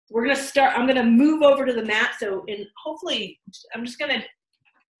we're gonna start, I'm gonna move over to the mat. So, and hopefully, I'm just gonna,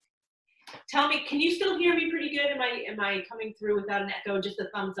 tell me, can you still hear me pretty good? Am I coming through without an echo? Just a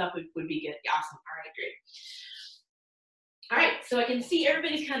thumbs up would be good. Awesome. All right, great. All right, so I can see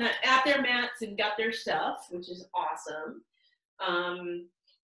everybody's kind of at their mats and got their stuff, which is awesome.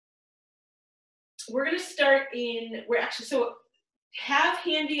 We're gonna start so have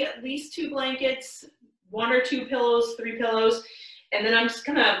handy at least 2 blankets, 1 or 2 pillows, 3 pillows, and then I'm just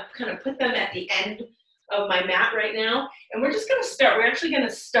gonna kind of put them at the end of my mat right now. And we're just gonna start, we're actually gonna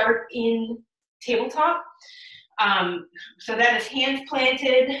start in tabletop. So that is hands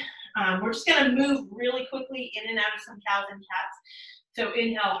planted. We're just gonna move really quickly in and out of some cows and cats. So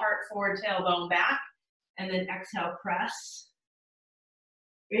inhale, heart forward, tailbone back, and then exhale, press.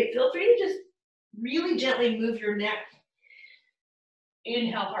 Great, feel free to just really gently move your neck.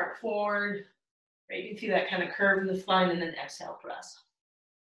 Inhale, heart forward. Right, you can see that kind of curve in the spine, and then exhale, press.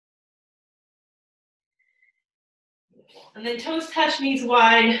 And then toes touch, knees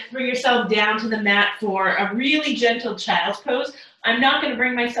wide. Bring yourself down to the mat for a really gentle child's pose. I'm not going to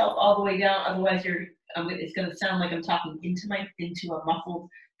bring myself all the way down, otherwise it's going to sound like I'm talking into a muffled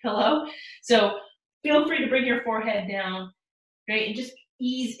pillow. So feel free to bring your forehead down, right, and just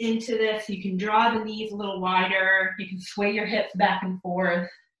ease into this. You can draw the knees a little wider. You can sway your hips back and forth.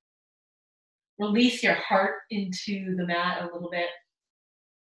 Release your heart into the mat a little bit.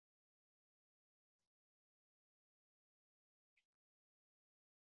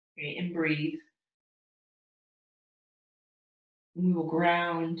 Okay, and breathe. We will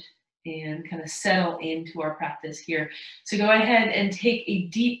ground and kind of settle into our practice here. So go ahead and take a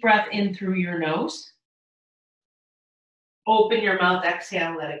deep breath in through your nose. Open your mouth,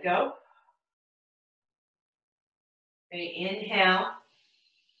 exhale, let it go. Okay, inhale.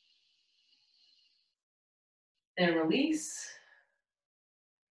 And release.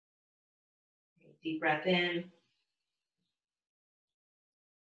 Deep breath in.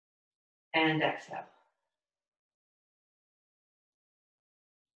 And exhale.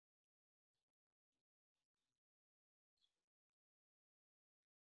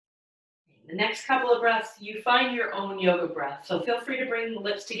 The next couple of breaths, you find your own yoga breath. So feel free to bring the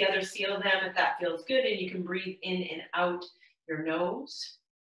lips together, seal them if that feels good, and you can breathe in and out your nose.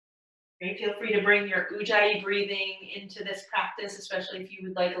 Okay, feel free to bring your ujjayi breathing into this practice, especially if you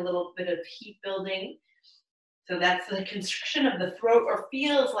would like a little bit of heat building. So that's the constriction of the throat, or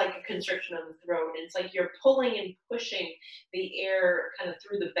feels like a constriction of the throat. And it's like you're pulling and pushing the air kind of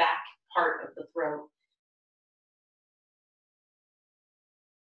through the back part of the throat.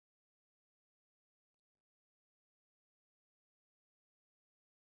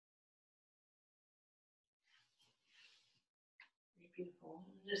 Beautiful.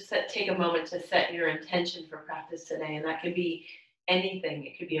 Just take a moment to set your intention for practice today, and that could be anything.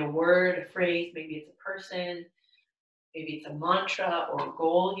 It could be a word, a phrase, maybe it's a person, maybe it's a mantra or a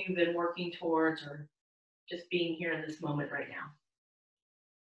goal you've been working towards, or just being here in this moment right now.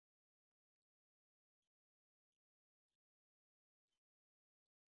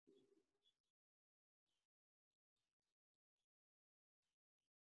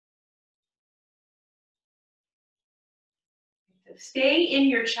 So stay in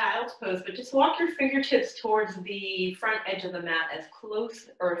your child's pose, but just walk your fingertips towards the front edge of the mat as close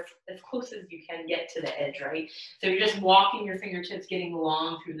as you can get to the edge, right? So you're just walking your fingertips, getting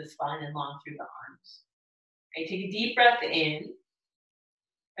long through the spine and long through the arms. Okay, take a deep breath in.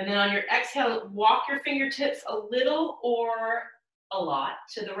 And then on your exhale, walk your fingertips a little or a lot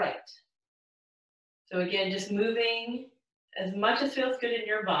to the right. So again, just moving as much as feels good in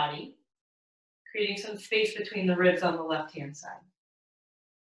your body, creating some space between the ribs on the left-hand side.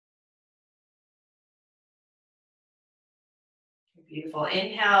 Beautiful.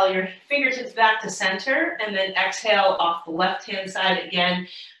 Inhale your fingertips back to center, and then exhale off the left-hand side again,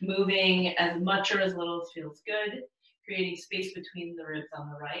 moving as much or as little as feels good, creating space between the ribs on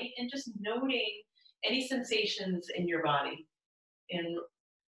the right, and just noting any sensations in your body and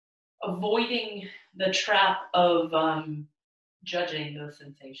avoiding the trap of judging those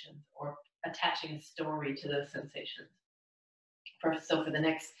sensations or attaching a story to those sensations. So for the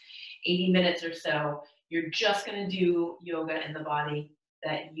next 80 minutes or so, you're just going to do yoga in the body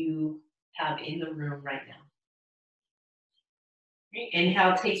that you have in the room right now. Okay,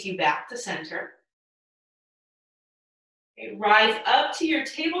 inhale takes you back to center. Okay, rise up to your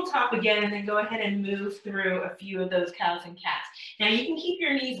tabletop again, and then go ahead and move through a few of those cows and cats. Now you can keep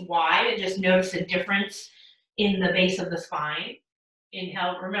your knees wide and just notice a difference in the base of the spine.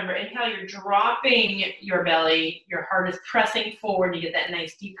 Inhale, remember, inhale, you're dropping your belly, your heart is pressing forward, you get that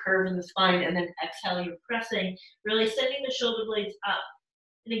nice deep curve in the spine, and then exhale, you're pressing, really sending the shoulder blades up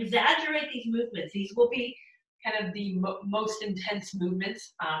and exaggerate these movements. These will be kind of the most intense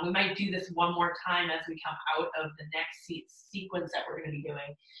movements. We might do this one more time as we come out of the next sequence that we're going to be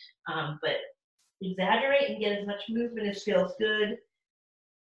doing. But exaggerate and get as much movement as feels good.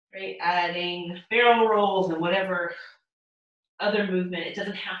 Right, adding barrel rolls and whatever other movement. It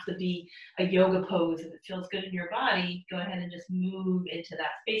doesn't have to be a yoga pose. If it feels good in your body, go ahead and just move into that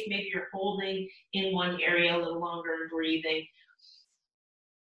space. Maybe you're holding in one area a little longer and breathing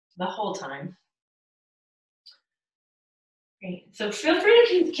the whole time. Great. So feel free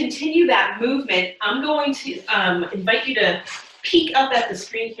to continue that movement. I'm going to invite you to peek up at the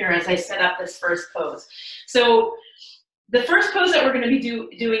screen here as I set up this first pose. So the first pose that we're going to be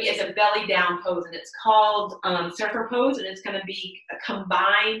doing is a belly down pose, and it's called surfer pose, and it's going to be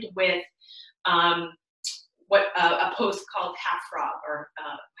combined with a pose called half frog or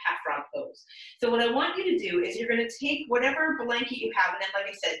half frog pose. So what I want you to do is you're going to take whatever blanket you have, and then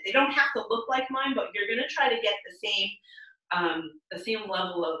like I said, they don't have to look like mine, but you're going to try to get the same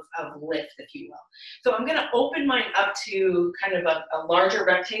level of lift, if you will. So I'm going to open mine up to kind of a larger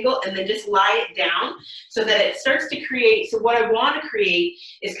rectangle and then just lie it down so that it starts to create. So what I want to create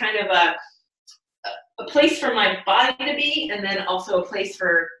is kind of a place for my body to be, and then also a place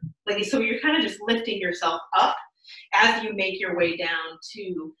for, like, so you're kind of just lifting yourself up as you make your way down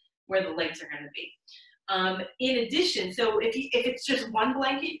to where the legs are going to be. In addition, so if it's just one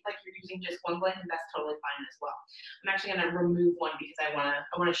blanket, like you're using just one blanket, that's totally fine as well. I'm actually going to remove one because I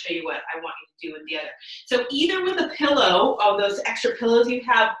want to show you what I want you to do with the other. So either with a pillow, those extra pillows you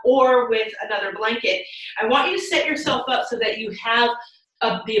have, or with another blanket, I want you to set yourself up so that you have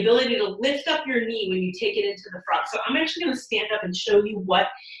the ability to lift up your knee when you take it into the frog. So I'm actually going to stand up and show you what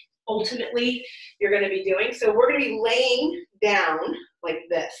ultimately you're going to be doing. So we're going to be laying down like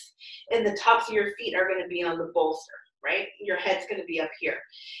this, and the tops of your feet are going to be on the bolster, right? Your head's going to be up here.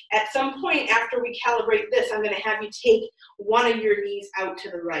 At some point after we calibrate this, I'm going to have you take one of your knees out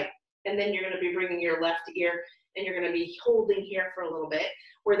to the right, and then you're going to be bringing your left ear, and you're going to be holding here for a little bit.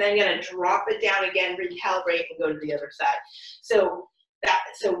 We're then going to drop it down again, recalibrate, and go to the other side. So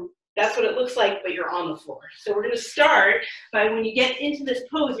that's what it looks like, but you're on the floor. So we're going to start by, when you get into this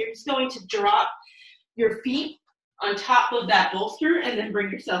pose, you're just going to drop your feet on top of that bolster and then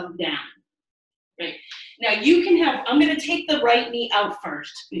bring yourself down. Right. Now you can have, I'm going to take the right knee out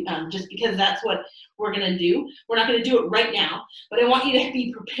first, just because that's what we're going to do. We're not going to do it right now, but I want you to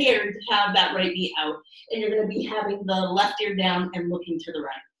be prepared to have that right knee out, and you're going to be having the left ear down and looking to the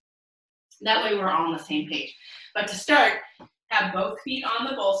right. That way we're all on the same page. But to start, have both feet on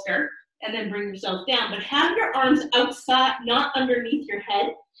the bolster and then bring yourself down, but have your arms outside, not underneath your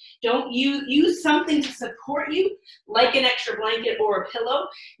head. Don't use something to support you, like an extra blanket or a pillow,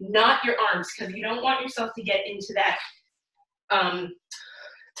 not your arms, because you don't want yourself to get into that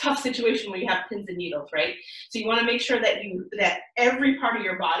tough situation where you have pins and needles, right? So you want to make sure that every part of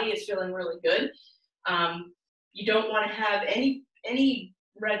your body is feeling really good. You don't want to have any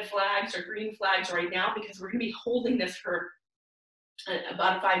red flags or green flags right now, because we're going to be holding this for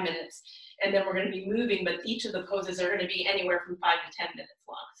about 5 minutes, and then we're going to be moving, but each of the poses are going to be anywhere from 5 to 10 minutes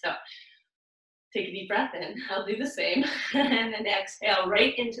long. So take a deep breath in. I'll do the same. And then exhale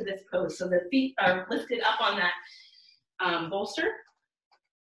right into this pose. So the feet are lifted up on that bolster.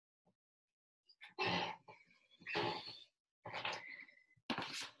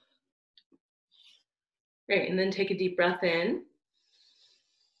 Great, and then take a deep breath in.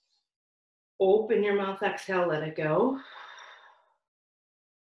 Open your mouth, exhale, let it go.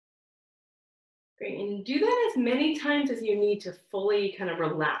 Great, and do that as many times as you need to fully kind of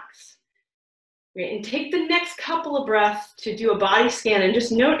relax. Great, and take the next couple of breaths to do a body scan and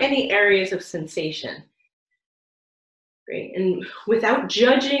just note any areas of sensation. Great, and without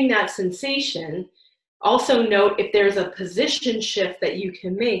judging that sensation, also note if there's a position shift that you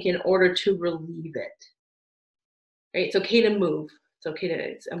can make in order to relieve it. Right, it's okay to move. It's okay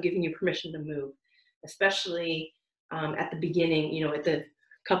to, I'm giving you permission to move, especially at the beginning, you know, at the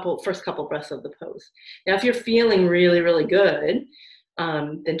first couple breaths of the pose. Now, if you're feeling really, really good,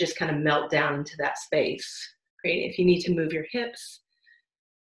 then just kind of melt down into that space. Great. If you need to move your hips,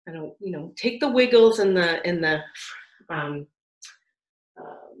 take the wiggles and the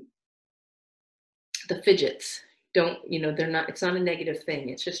fidgets. Don't, they're not, it's not a negative thing.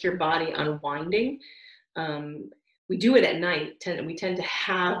 It's just your body unwinding. We do it at night. We tend to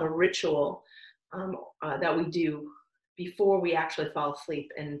have a ritual that we do before we actually fall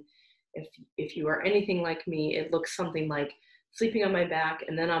asleep. And if you are anything like me, it looks something like sleeping on my back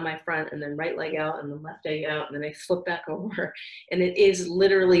and then on my front and then right leg out and then left leg out and then I slip back over. And it is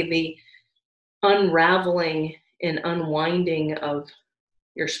literally the unraveling and unwinding of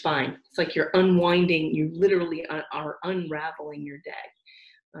your spine. It's like you're unwinding, you literally are unraveling your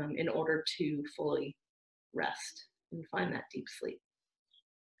day in order to fully rest and find that deep sleep.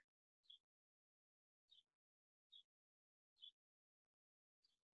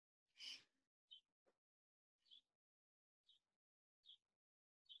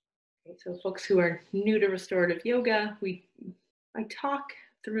 Okay, so folks who are new to restorative yoga, I talk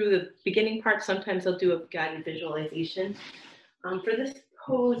through the beginning part. Sometimes I'll do a guided visualization. For this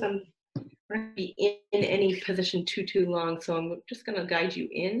pose, I'm going to be in any position too long, so I'm just going to guide you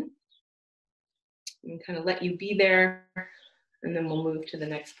in and kind of let you be there, and then we'll move to the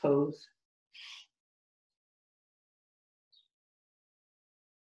next pose.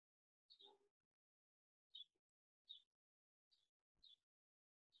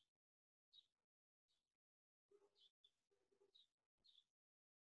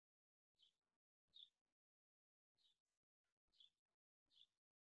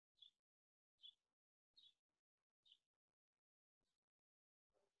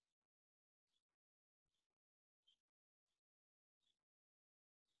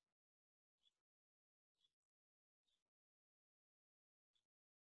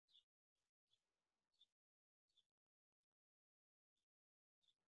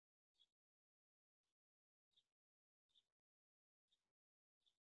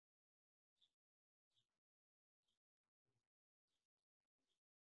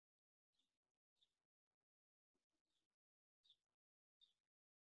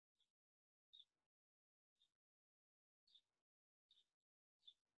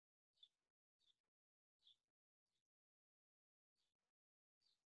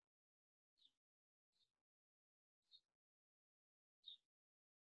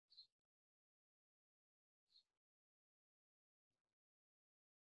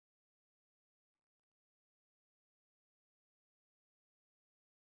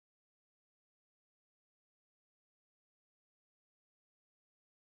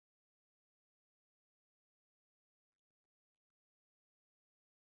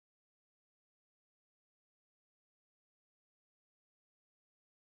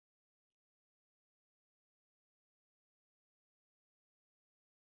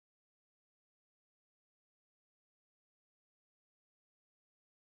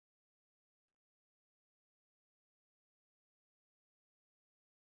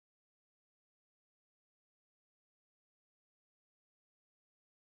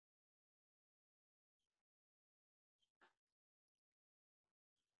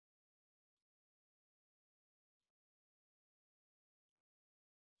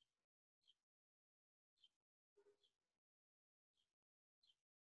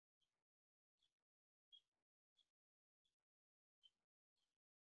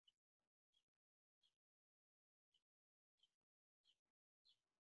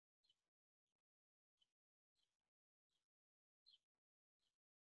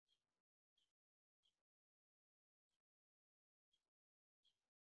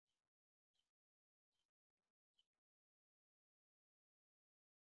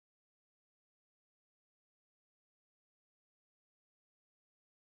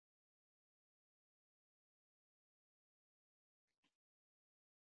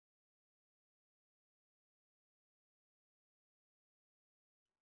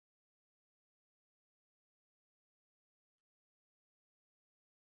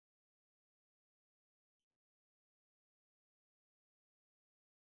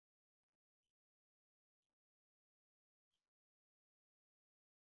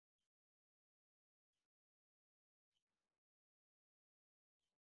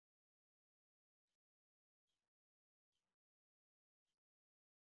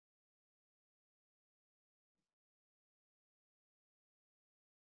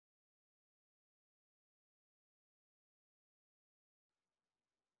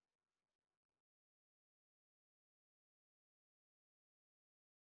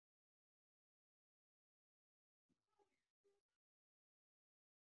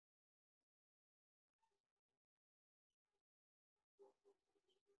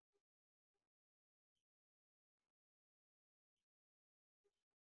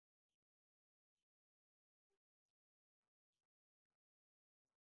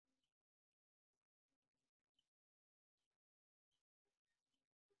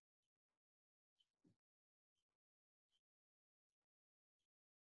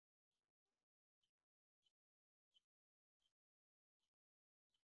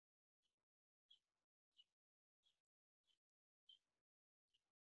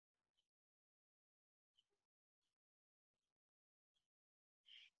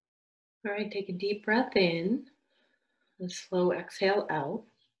 All right, take a deep breath in A slow exhale out.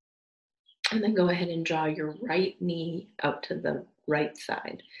 And then go ahead and draw your right knee out to the right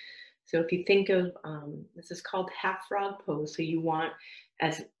side. So if you think of this is called half frog pose. So you want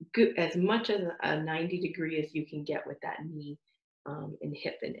as good as much as a 90-degree as you can get with that knee and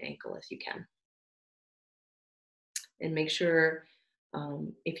hip and ankle as you can. And make sure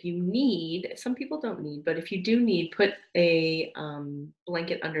if you need, some people don't need, but if you do need, put a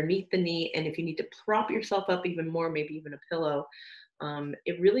blanket underneath the knee. And if you need to prop yourself up even more, maybe even a pillow,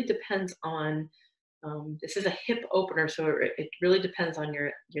 it really depends on. This is a hip opener, so it really depends on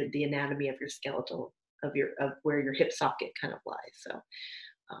your the anatomy of your skeletal of where your hip socket kind of lies. So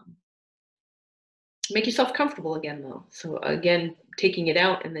um, make yourself comfortable again, though. So again, taking it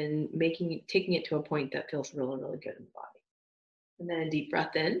out and then taking it to a point that feels really really good in the body. And then a deep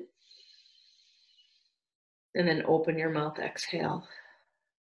breath in, and then open your mouth, exhale.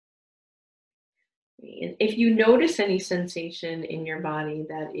 And if you notice any sensation in your body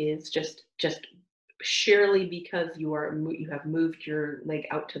that is just surely because you have moved your leg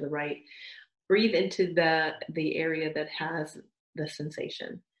out to the right, breathe into the area that has the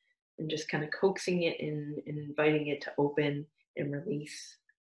sensation and just kind of coaxing it and inviting it to open and release.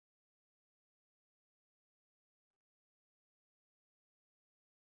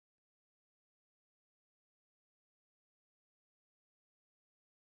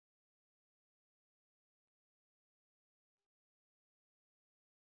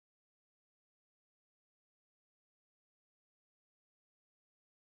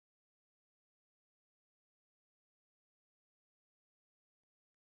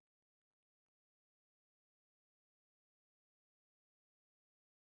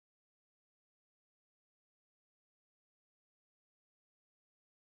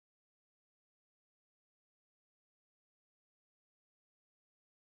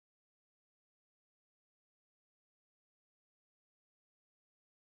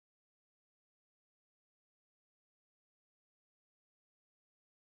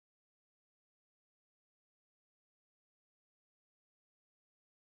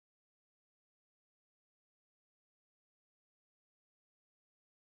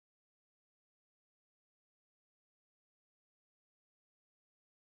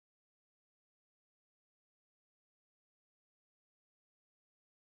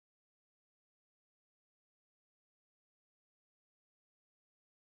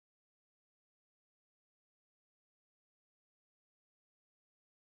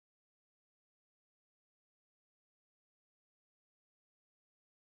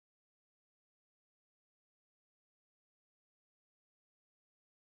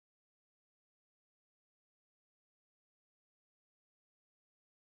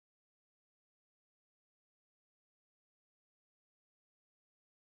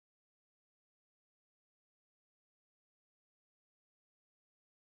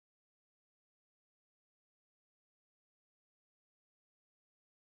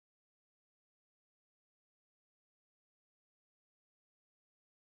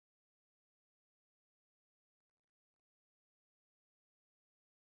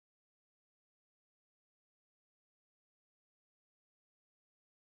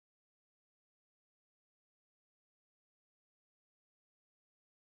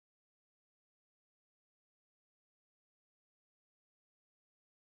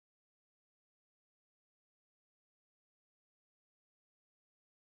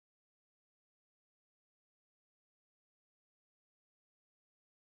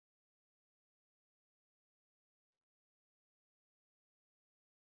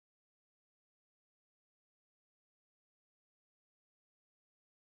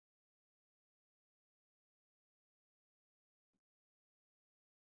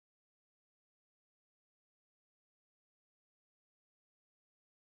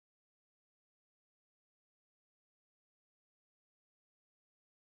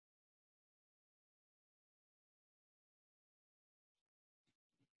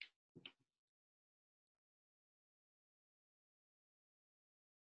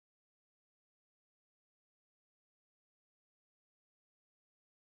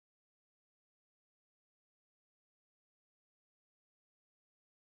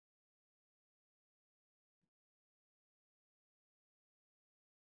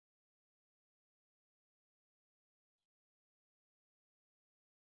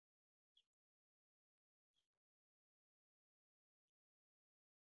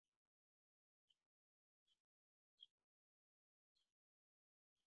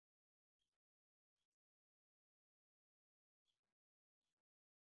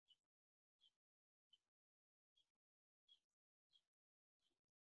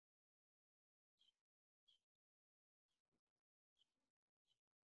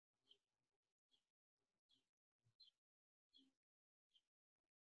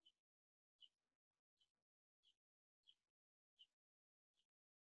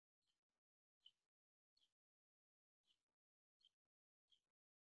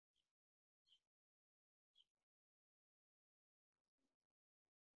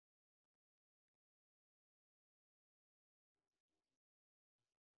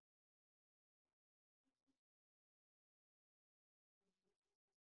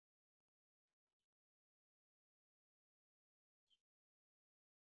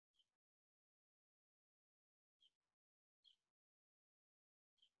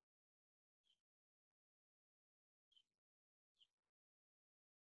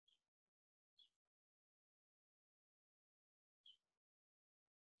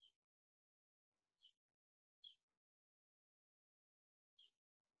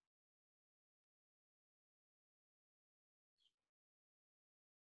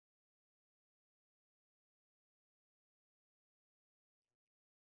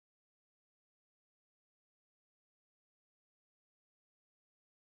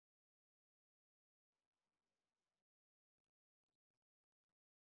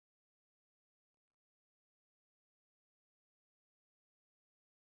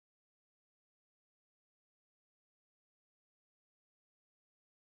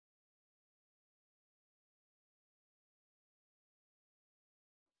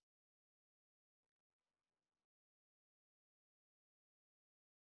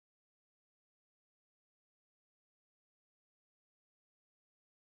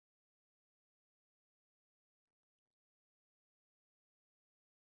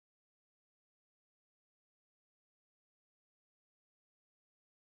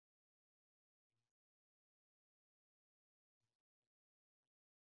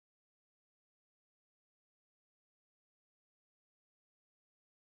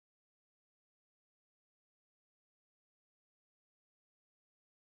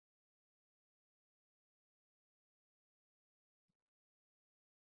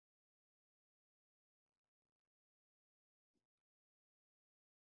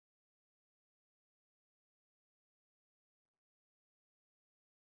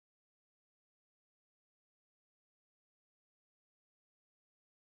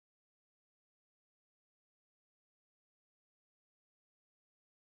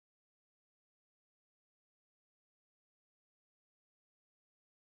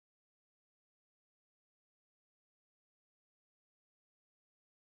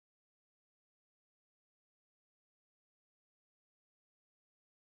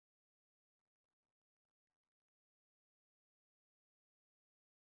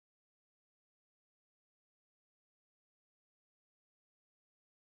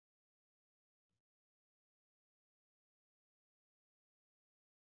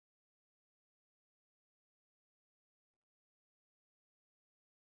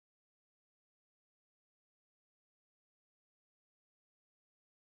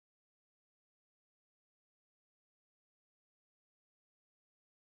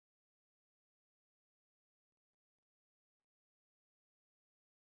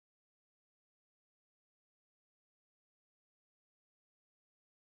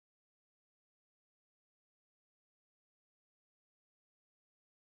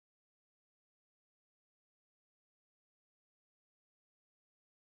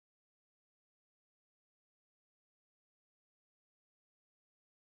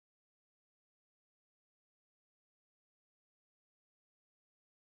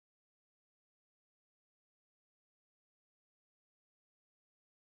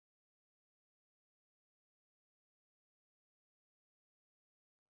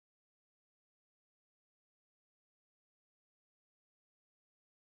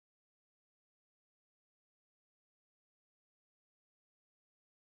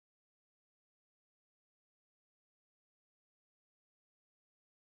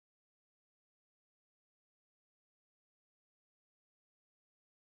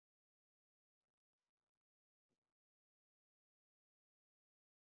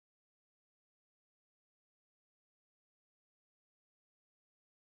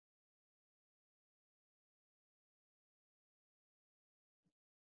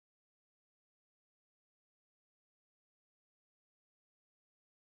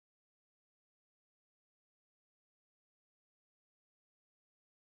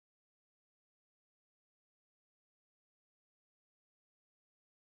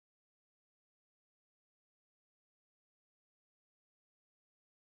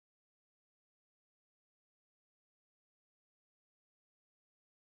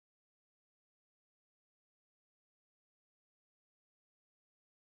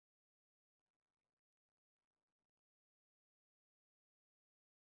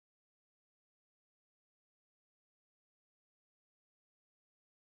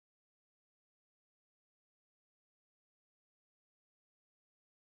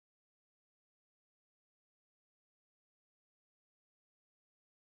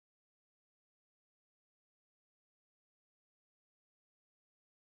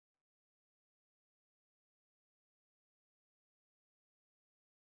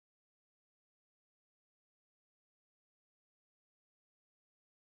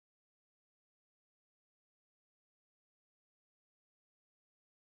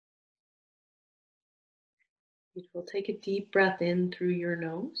 Beautiful. Take a deep breath in through your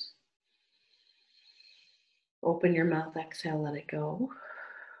nose. Open your mouth, exhale, let it go.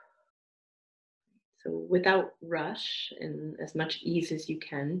 So, without rush and as much ease as you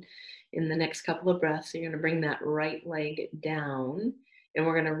can, in the next couple of breaths, you're going to bring that right leg down and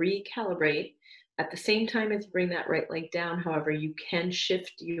we're going to recalibrate. At the same time as you bring that right leg down, however, you can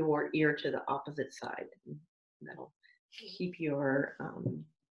shift your ear to the opposite side. That'll keep your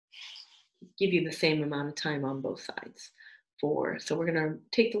give you the same amount of time on both sides. So we're going to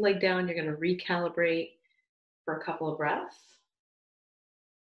take the leg down. You're going to recalibrate for a couple of breaths.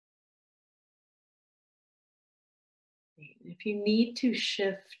 If you need to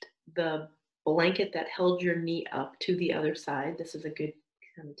shift the blanket that held your knee up to the other side, this is a good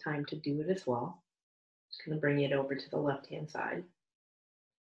kind of time to do it as well. Just going to bring it over to the left hand side.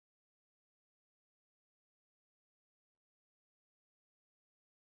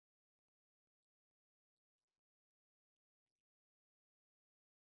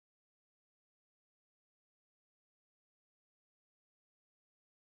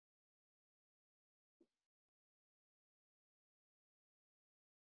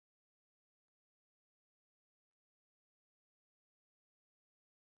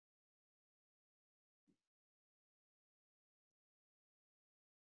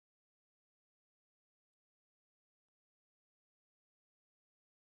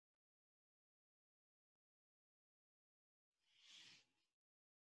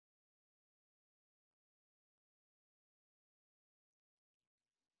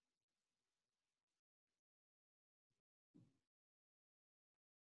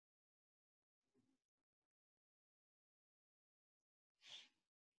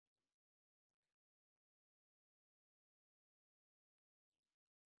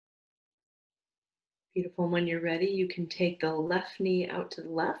 Beautiful. And when you're ready, you can take the left knee out to the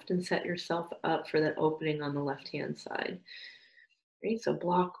left and set yourself up for that opening on the left hand side. Right? So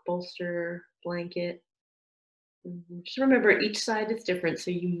block, bolster, blanket. Just remember each side is different, so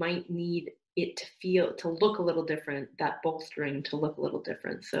you might need it to look a little different, that bolstering to look a little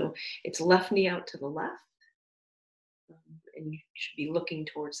different. So it's left knee out to the left, and you should be looking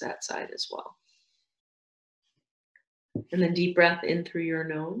towards that side as well. And then deep breath in through your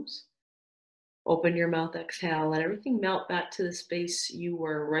nose. Open your mouth, exhale, let everything melt back to the space you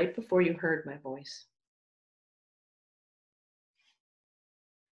were right before you heard my voice.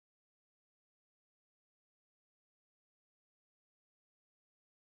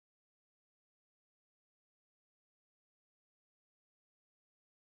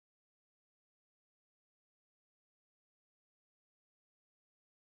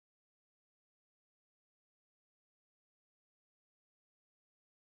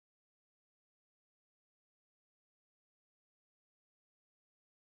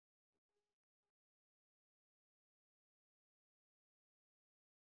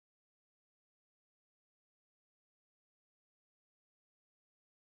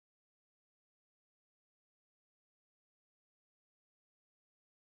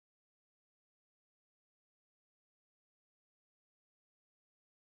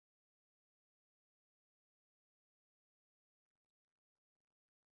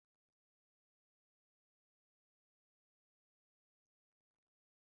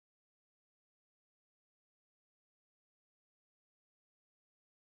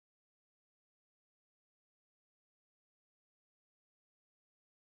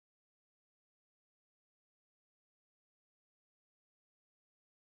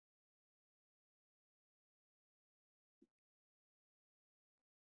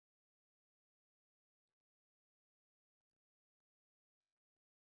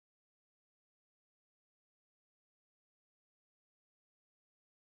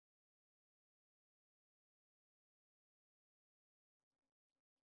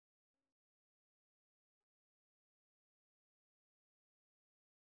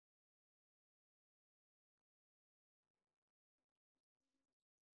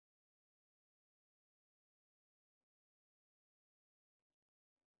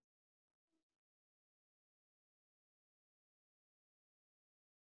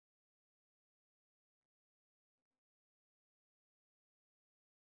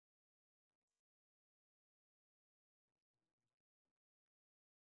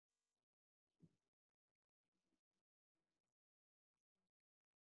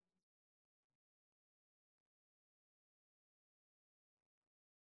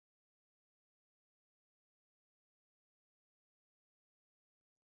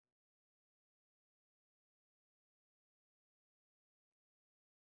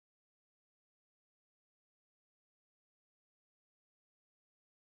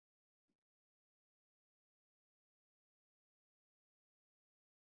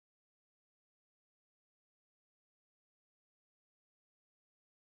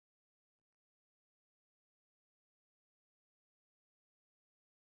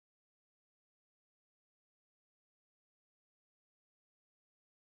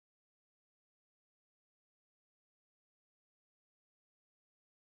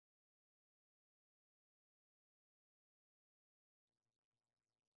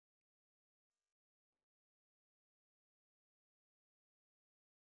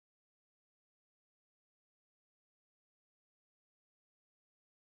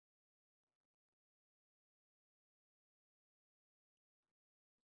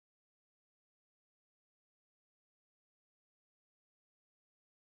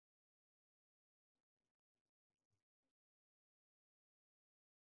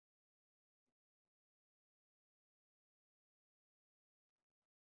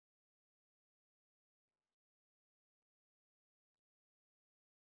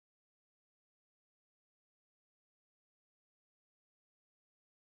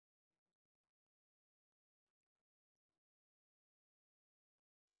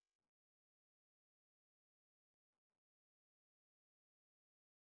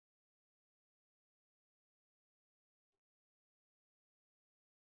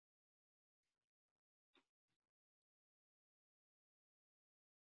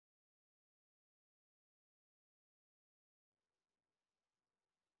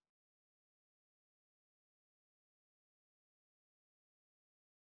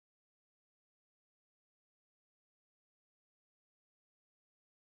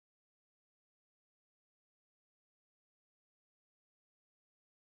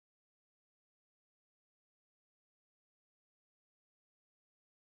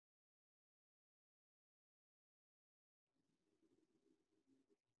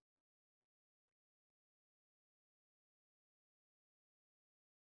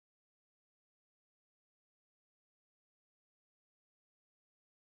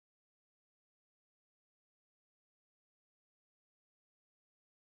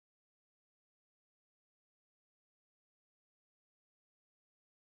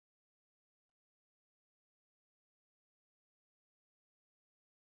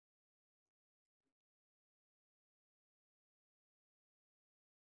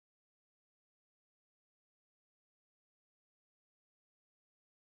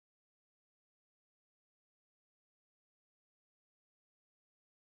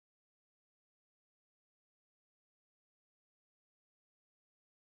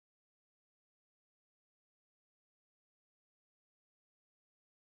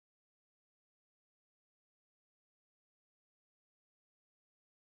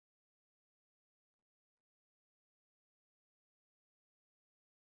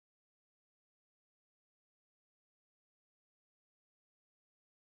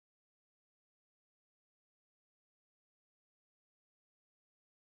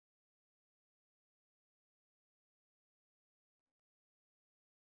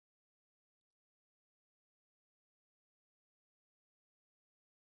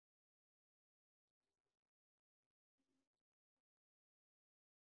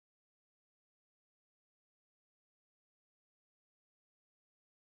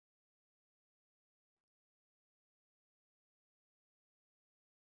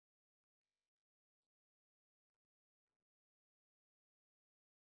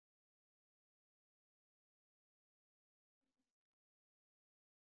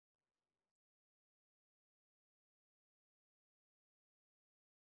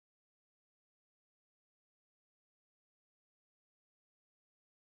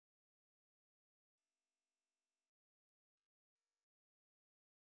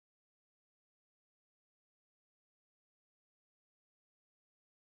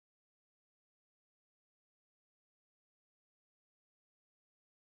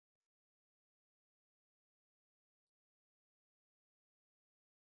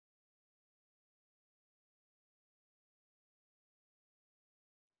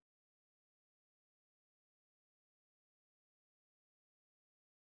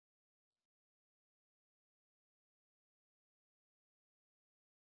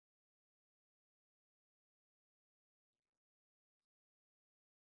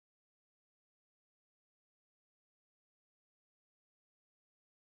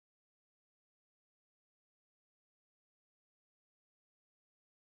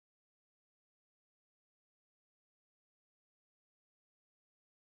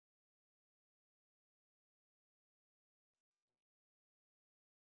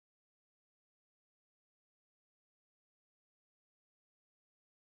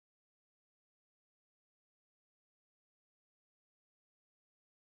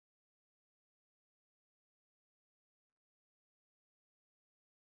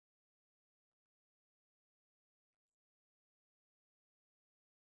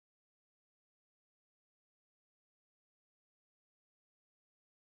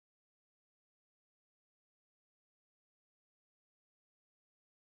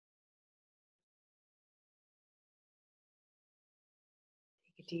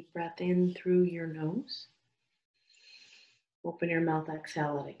 Deep breath in through your nose. Open your mouth,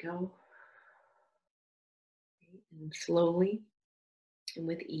 exhale, let it go. And slowly and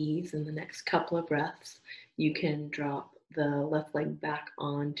with ease, in the next couple of breaths, you can drop the left leg back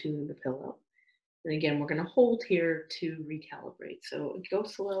onto the pillow. And again, we're going to hold here to recalibrate. So go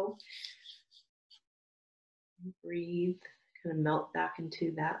slow, breathe, kind of melt back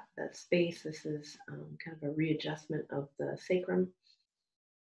into that space. This is kind of a readjustment of the sacrum.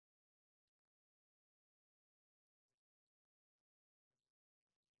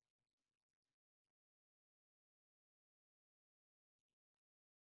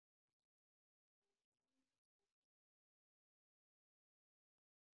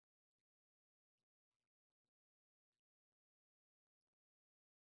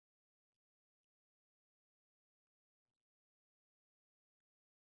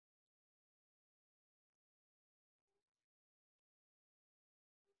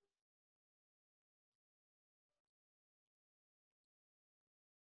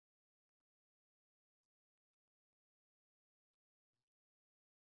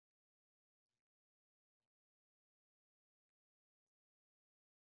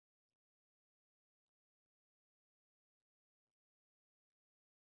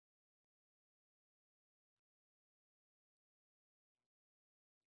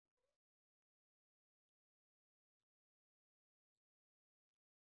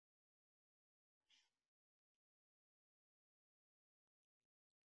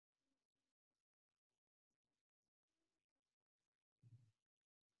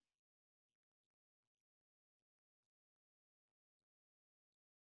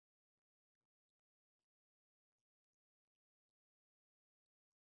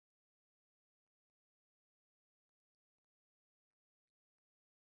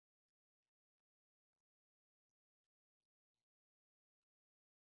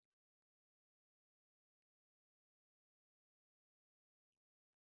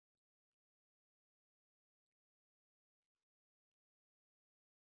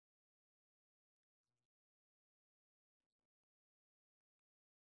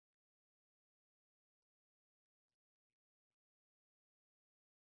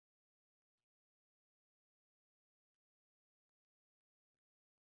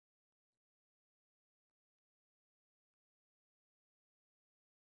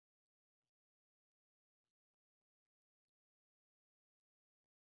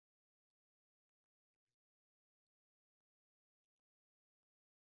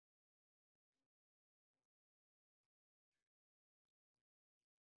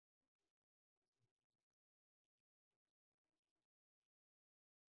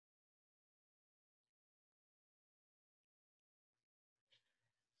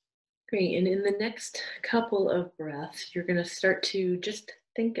 Great. And in the next couple of breaths, you're going to start to just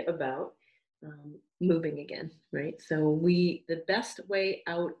think about moving again, right? So the best way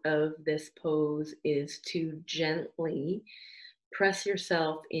out of this pose is to gently press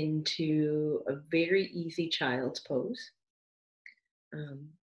yourself into a very easy child's pose. Um,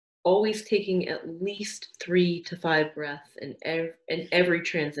 Always taking at least 3 to 5 breaths in every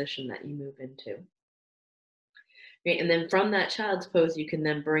transition that you move into. Right, and then from that child's pose, you can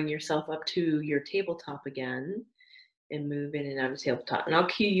then bring yourself up to your tabletop again and move in and out of tabletop. And I'll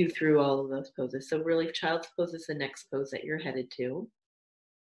cue you through all of those poses. So really, child's pose is the next pose that you're headed to.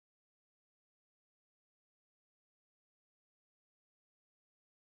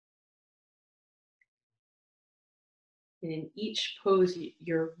 And in each pose,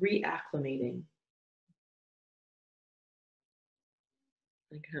 you're reacclimating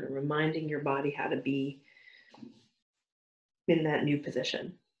and kind of reminding your body how to be in that new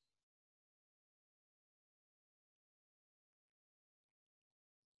position.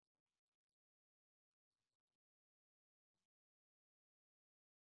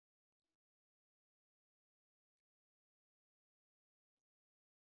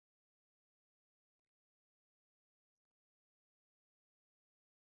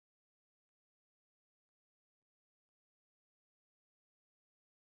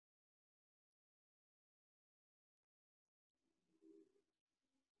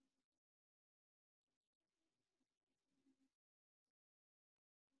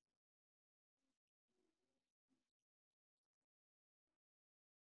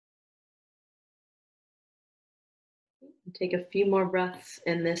 Take a few more breaths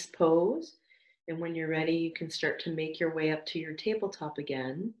in this pose. And when you're ready, you can start to make your way up to your tabletop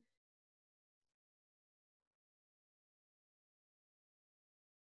again.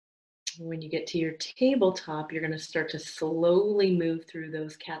 When you get to your tabletop, you're going to start to slowly move through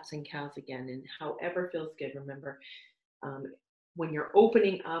those cats and cows again, and however feels good. Remember, when you're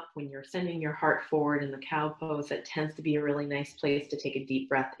opening up, when you're sending your heart forward in the cow pose, that tends to be a really nice place to take a deep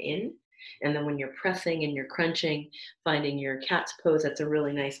breath in. And then when you're pressing and you're crunching, finding your cat's pose, that's a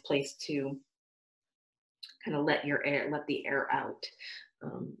really nice place to kind of let the air out.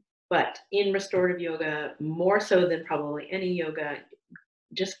 But in restorative yoga, more so than probably any yoga,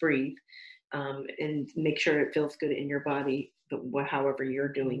 just breathe and make sure it feels good in your body, but however you're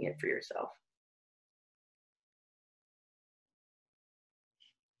doing it for yourself.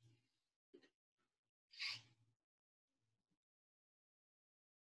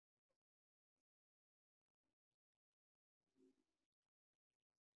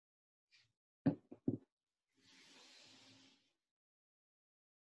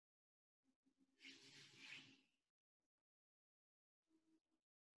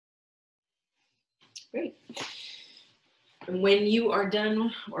 Great. And when you are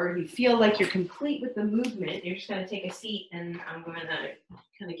done or you feel like you're complete with the movement, you're just going to take a seat and I'm going to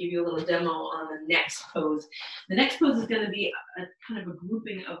kind of give you a little demo on the next pose. The next pose is going to be a kind of a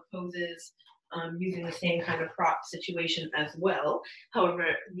grouping of poses using the same kind of prop situation as well. However,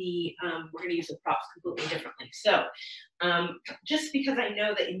 we're going to use the props completely differently. So just because I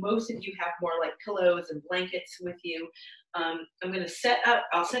know that most of you have more like pillows and blankets with you, I'm going to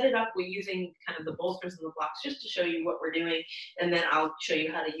I'll set it up. We're using kind of the bolsters and the blocks just to show you what we're doing. And then I'll show you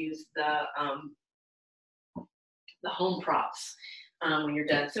how to use the home props when you're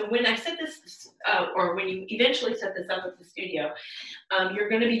done. So when I set this, or when you eventually set this up at the studio, you're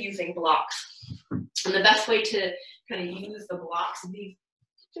going to be using blocks. And the best way to kind of use the blocks, these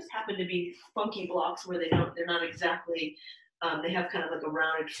just happen to be funky blocks where they're not exactly, they have kind of like a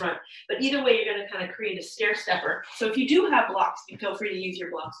rounded front. But either way, you're going to kind of create a stair stepper. So if you do have blocks, you feel free to use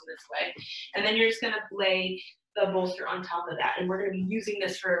your blocks in this way. And then you're just going to lay the bolster on top of that. And we're going to be using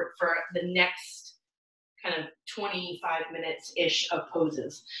this for the next kind of 25 minutes-ish of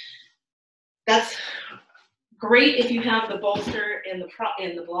poses. That's great if you have the bolster and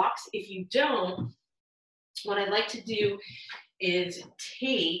the blocks. If you don't, what I'd like to do is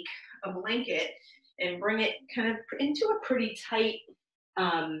take a blanket and bring it kind of into a pretty tight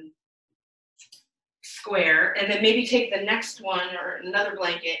square, and then maybe take the next one or another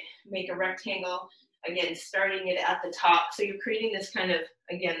blanket, make a rectangle, again, starting it at the top. So you're creating this kind of,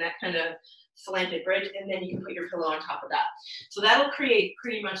 again, that kind of slanted bridge, and then you can put your pillow on top of that. So that'll create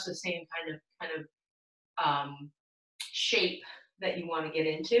pretty much the same kind of shape that you want to get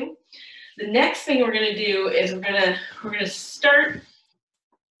into. The next thing we're going to do is we're going to start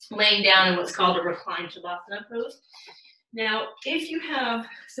laying down in what's called a reclined shavasana pose. Now, if you have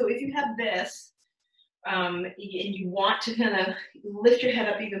this, and you want to kind of lift your head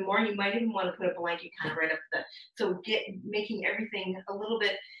up even more, you might even want to put a blanket kind of right up there. So making everything a little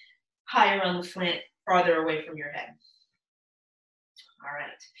bit higher on the slant, farther away from your head. All right.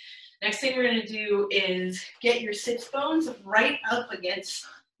 Next thing we're going to do is get your sits bones right up against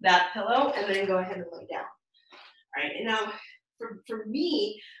that pillow and then go ahead and lay down. All right. And now for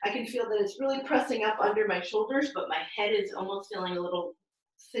me, I can feel that it's really pressing up under my shoulders, but my head is almost feeling a little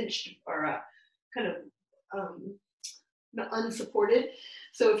cinched or kind of unsupported.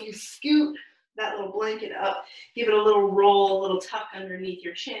 So if you scoot that little blanket up, give it a little roll, a little tuck underneath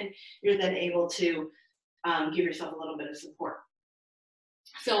your chin, you're then able to give yourself a little bit of support.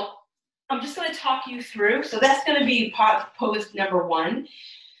 So I'm just going to talk you through. So that's going to be pose number one.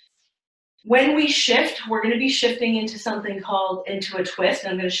 When we shift, we're going to be shifting into into a twist.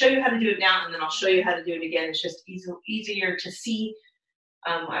 And I'm going to show you how to do it now, and then I'll show you how to do it again. It's just easier to see.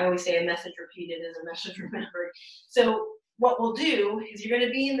 I always say a message repeated is a message remembered. So what we'll do is you're going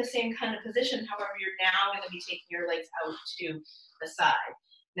to be in the same kind of position. However, you're now going to be taking your legs out to the side.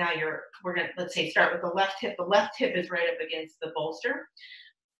 Now we're going to, let's say, start with the left hip. The left hip is right up against the bolster.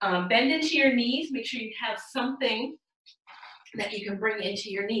 Bend into your knees. Make sure you have something that you can bring into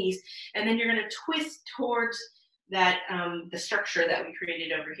your knees. And then you're going to twist towards that the structure that we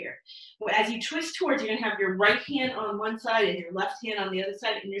created over here. Well, as you twist towards, you're going to have your right hand on one side and your left hand on the other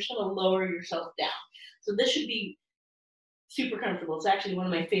side, and you're just going to lower yourself down. So this should be super comfortable. It's actually one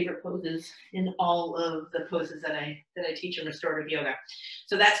of my favorite poses in all of the poses that I teach in restorative yoga.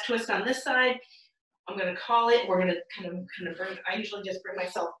 So that's twist on this side. I'm going to call it. We're going to kind of bring. I usually just bring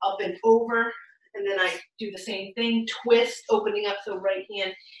myself up and over, and then I do the same thing. Twist, opening up. So right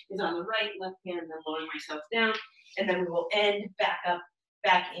hand is on the right, left hand, and then lowering myself down, and then we will end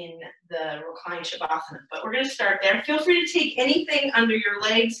back in the reclined shavasana. But we're going to start there. Feel free to take anything under your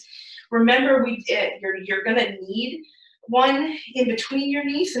legs. Remember, you're going to need one in between your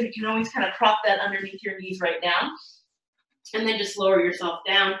knees, so you can always kind of prop that underneath your knees right now, and then just lower yourself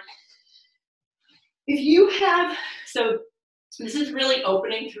down. If you have, so This is really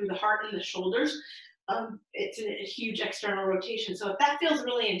opening through the heart and the shoulders. It's a huge external rotation. So if that feels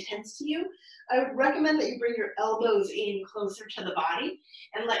really intense to you, I would recommend that you bring your elbows in closer to the body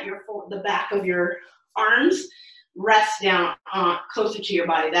and let the back of your arms rest down closer to your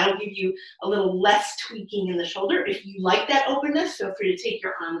body. That'll give you a little less tweaking in the shoulder. If you like that openness, feel free to take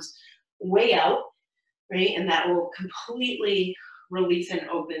your arms way out, right? And that will completely release and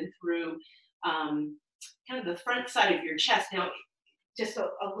open through kind of the front side of your chest. Now, just a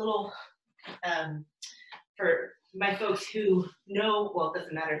little for my folks who know, well, it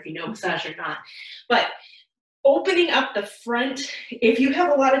doesn't matter if you know massage or not, but opening up the front, if you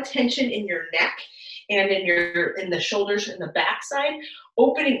have a lot of tension in your neck and in the shoulders and the back side,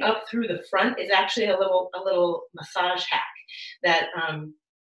 opening up through the front is actually a little massage hack that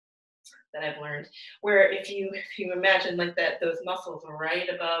that I've learned. Where if you imagine like that, those muscles right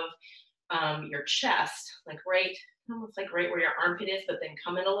above your chest, like almost like right where your armpit is, but then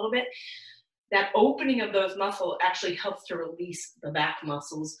come in a little bit. That opening of those muscles actually helps to release the back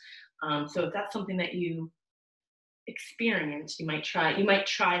muscles. So if that's something that you experience, you might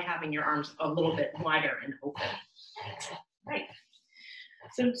try having your arms a little bit wider and open. Right.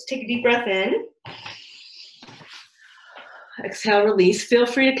 So just take a deep breath in. Exhale, release. Feel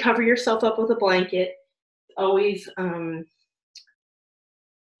free to cover yourself up with a blanket. Always,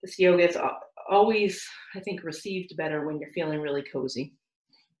 this yoga is always, I think, received better when you're feeling really cozy.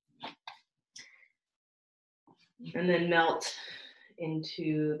 And then melt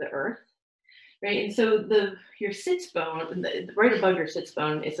into the earth, right? And so your sits bone, right above your sits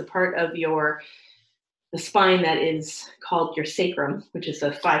bone, is a part of the spine that is called your sacrum, which is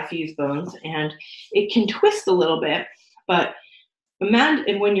the 5 fused bones, and it can twist a little bit. But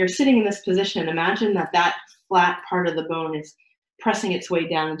imagine when you're sitting in this position, imagine that flat part of the bone is pressing its way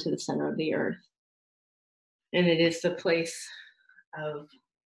down into the center of the earth, and it is the place of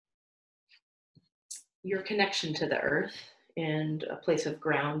your connection to the earth and a place of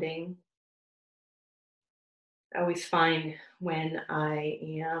grounding. I always find when I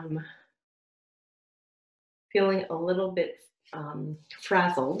am feeling a little bit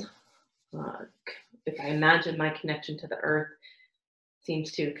frazzled, if I imagine my connection to the earth,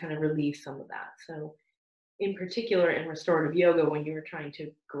 seems to kind of relieve some of that. So in particular in restorative yoga, when you're trying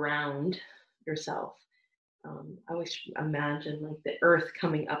to ground yourself, I always imagine like the earth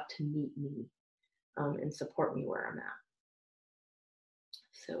coming up to meet me and support me where I'm at.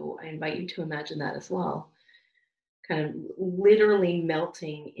 So I invite you to imagine that as well, kind of literally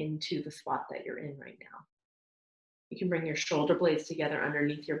melting into the spot that you're in right now. You can bring your shoulder blades together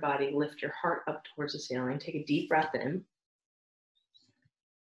underneath your body, lift your heart up towards the ceiling, take a deep breath in,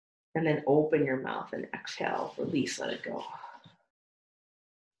 and then open your mouth and exhale, release, let it go.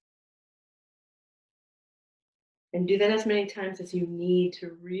 And do that as many times as you need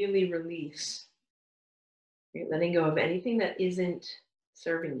to really release. Right? Letting go of anything that isn't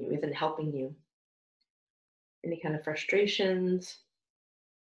serving you, isn't helping you. Any kind of frustrations,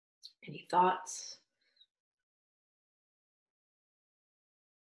 any thoughts.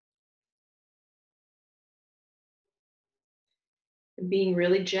 And being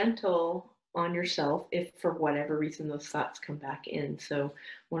really gentle on yourself if for whatever reason those thoughts come back in. So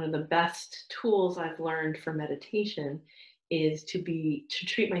one of the best tools I've learned for meditation is to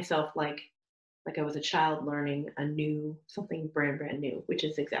treat myself like I was a child learning something brand new, which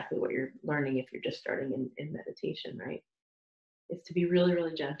is exactly what you're learning if you're just starting in meditation, right? Is to be really,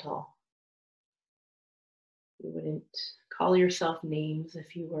 really gentle. You wouldn't call yourself names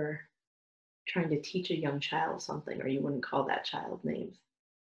if you were trying to teach a young child something, or you wouldn't call that child names.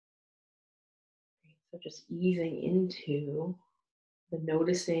 So just easing into the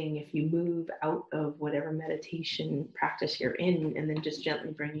noticing if you move out of whatever meditation practice you're in, and then just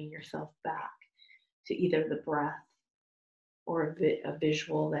gently bringing yourself back to either the breath or a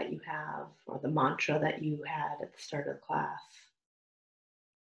visual that you have, or the mantra that you had at the start of the class.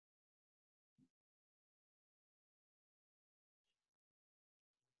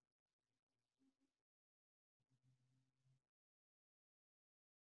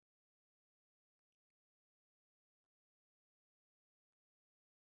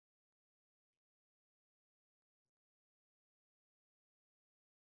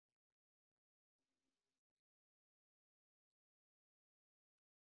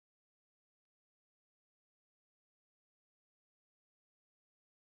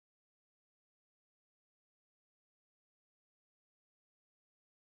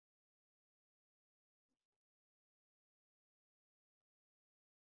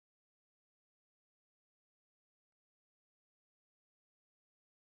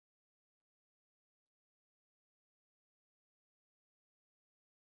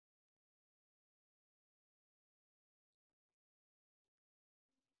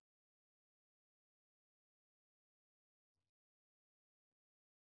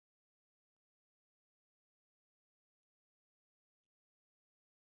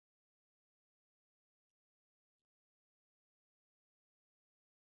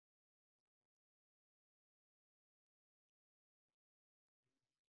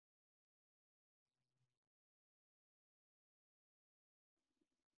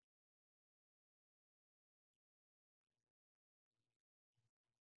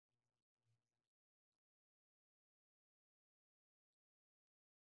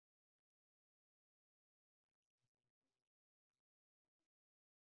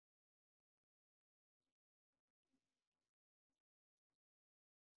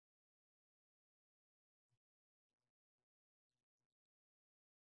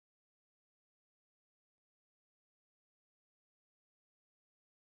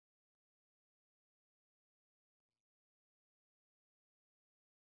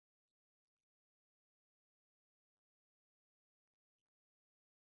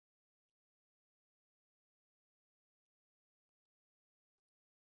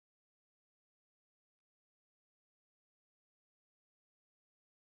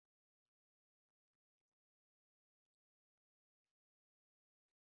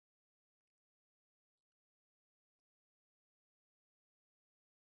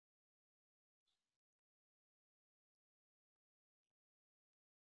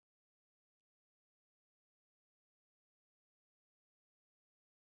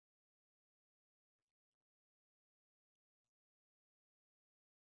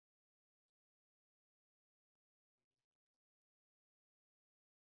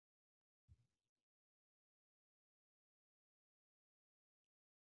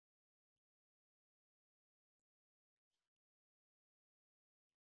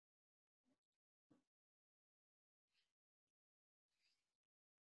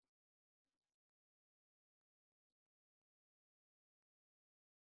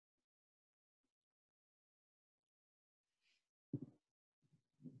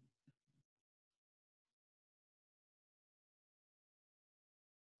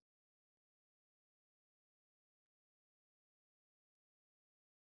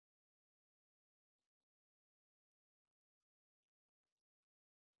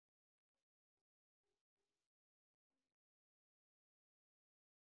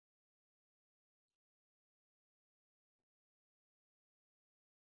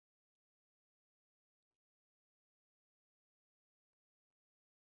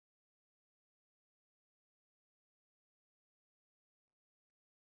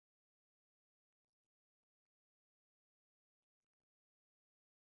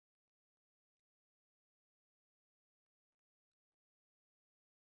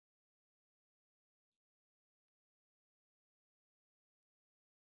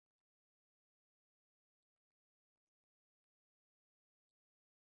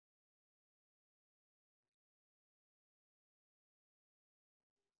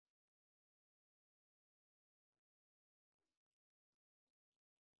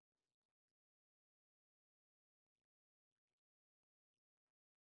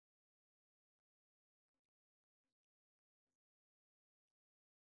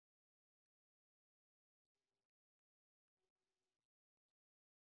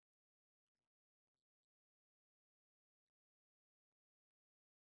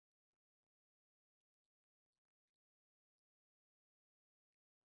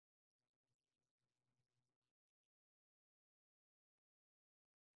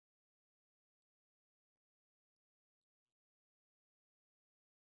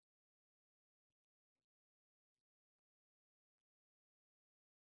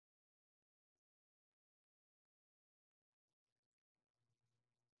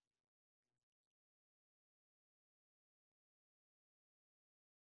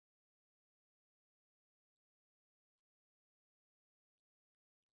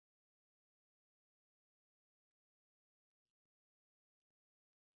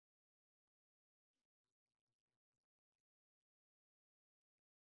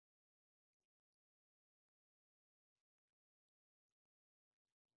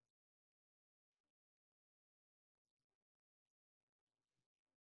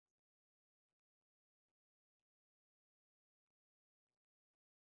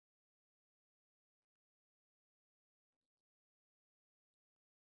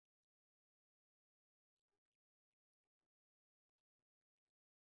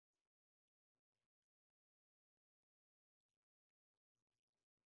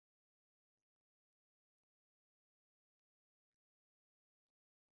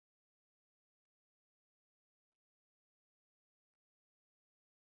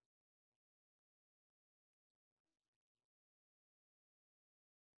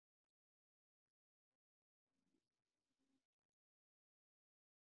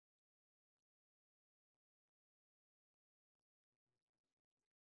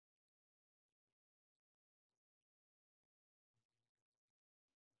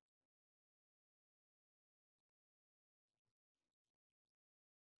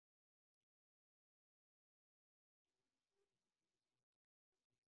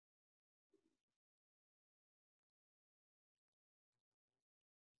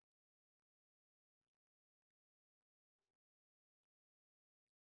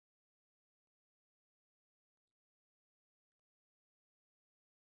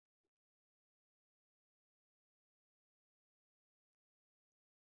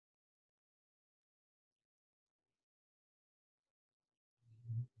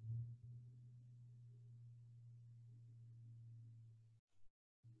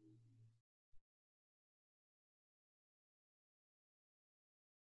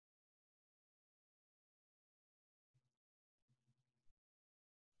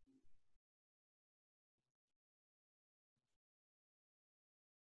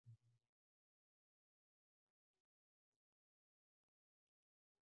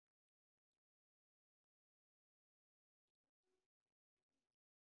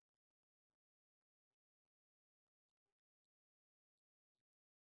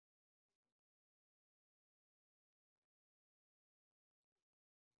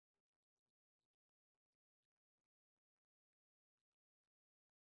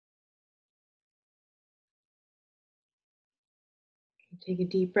 Take a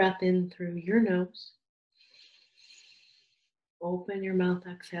deep breath in through your nose. Open your mouth,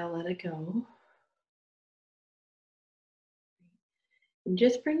 exhale, let it go. And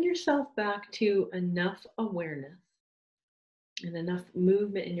just bring yourself back to enough awareness and enough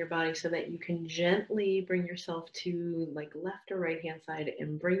movement in your body so that you can gently bring yourself to like left or right hand side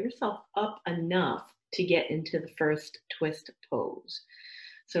and bring yourself up enough to get into the first twist pose.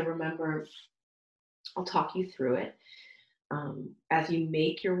 So remember, I'll talk you through it. As you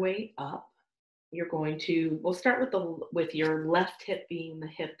make your way up, you're going to, we'll start with your left hip being the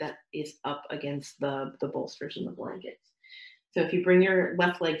hip that is up against the bolsters and the blankets. So if you bring your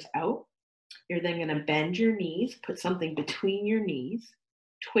left legs out, you're then going to bend your knees, put something between your knees,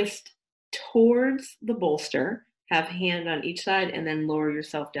 twist towards the bolster, have a hand on each side, and then lower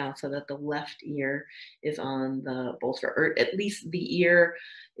yourself down so that the left ear is on the bolster, or at least the ear,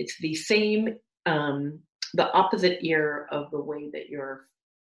 it's the same, the opposite ear of the way that you're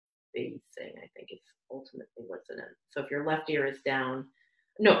facing, I think it's ultimately what's in it. So if your left ear is down,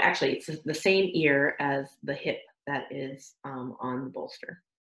 no, actually, it's the same ear as the hip that is on the bolster.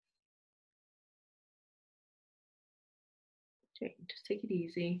 Okay, just take it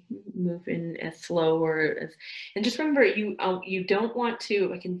easy. Move in as slow or as, and just remember you don't want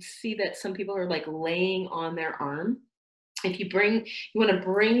to. I can see that some people are like laying on their arm. If you want to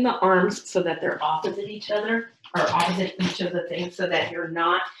bring the arms so that they're opposite each other or opposite each of the things, so that you're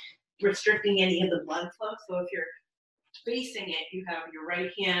not restricting any of the blood flow. So if you're facing it, you have your right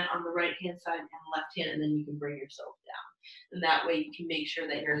hand on the right hand side and left hand, and then you can bring yourself down. And that way you can make sure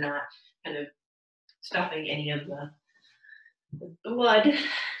that you're not kind of stuffing any of the blood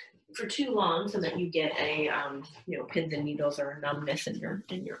for too long, so that you get a pins and needles or a numbness in your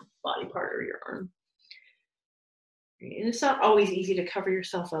body part or your arm. And it's not always easy to cover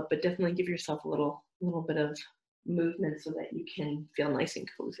yourself up, but definitely give yourself a little bit of movement so that you can feel nice and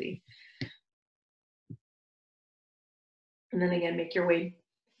cozy. And then again, make your way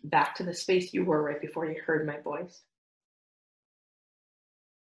back to the space you were right before you heard my voice.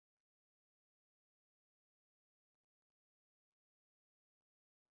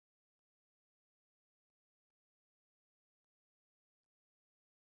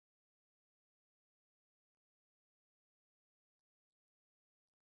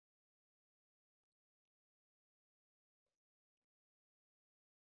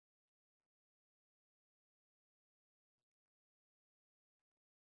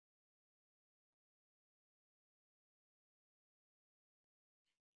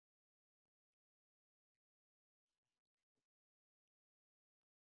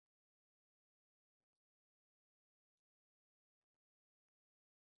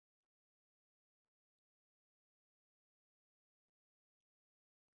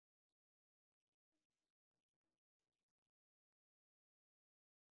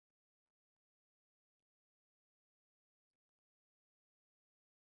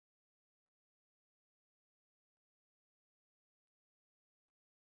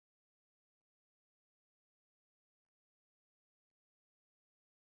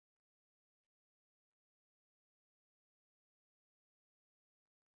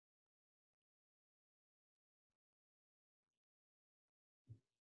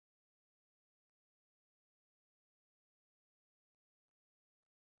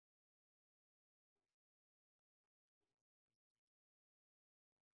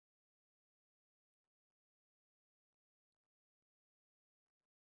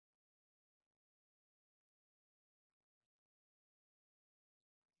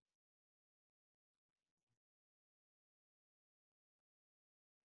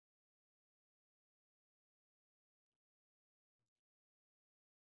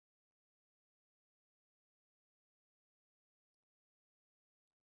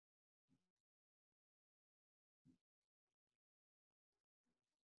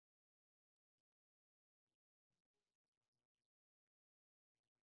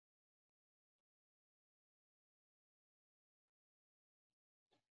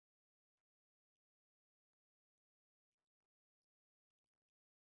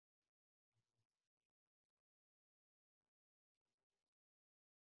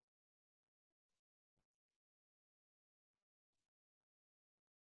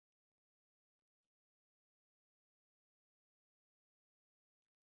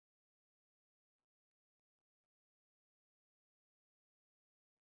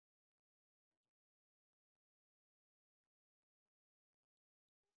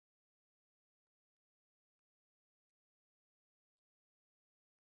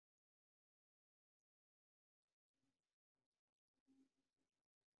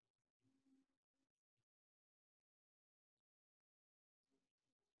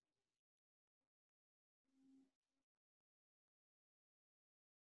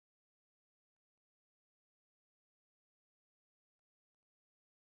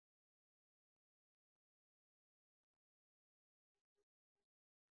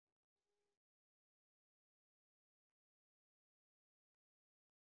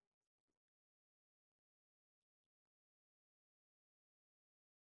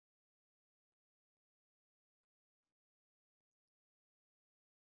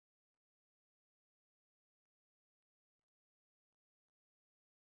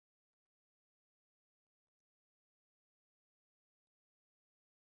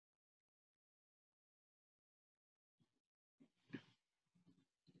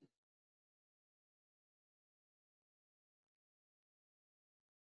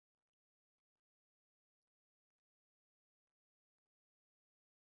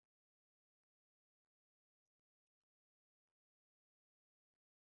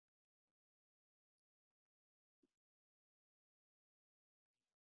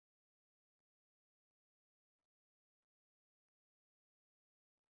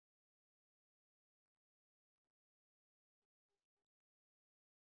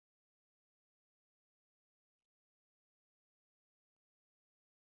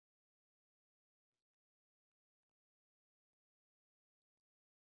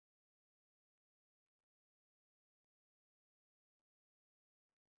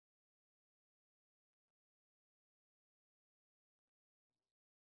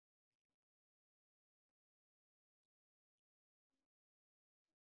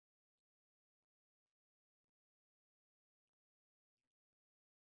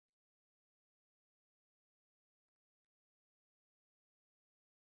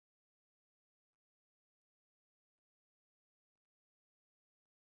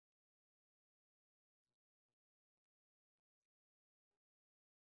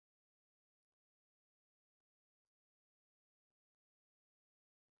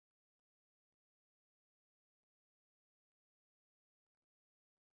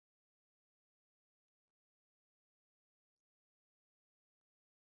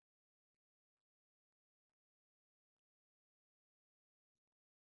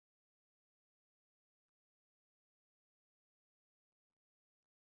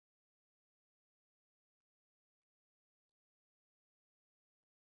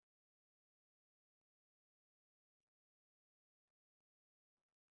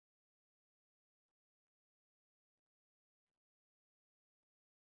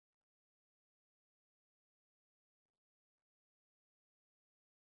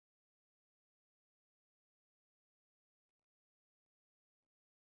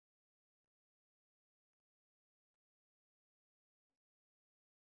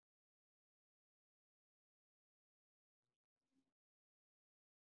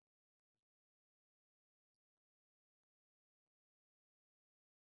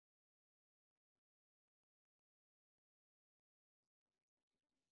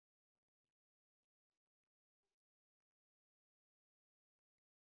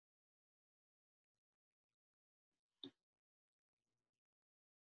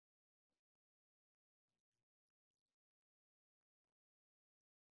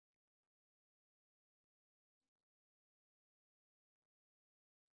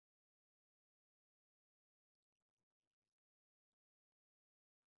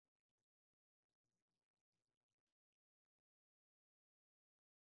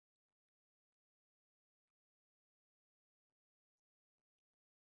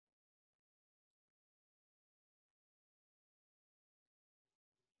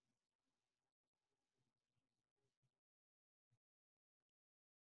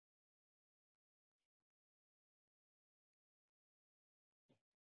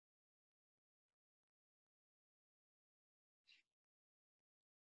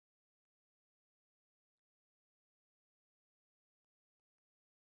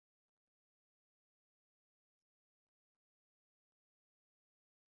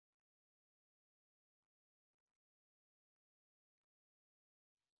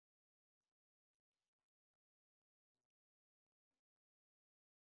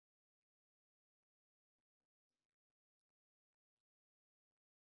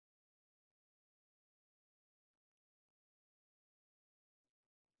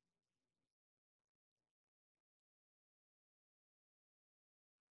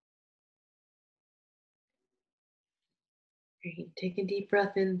 Great. Take a deep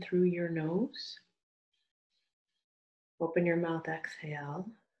breath in through your nose. Open your mouth, exhale.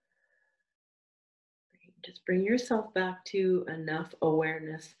 Great. Just bring yourself back to enough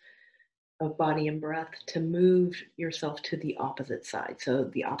awareness of body and breath to move yourself to the opposite side. So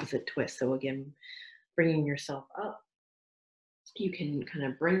the opposite twist. So again, bringing yourself up, you can kind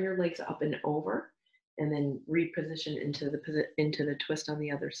of bring your legs up and over and then reposition into the twist on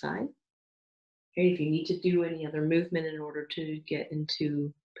the other side. Okay, if you need to do any other movement in order to get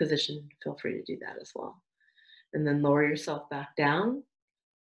into position, feel free to do that as well. And then lower yourself back down.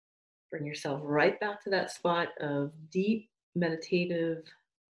 Bring yourself right back to that spot of deep meditative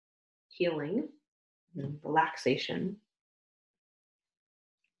healing and relaxation.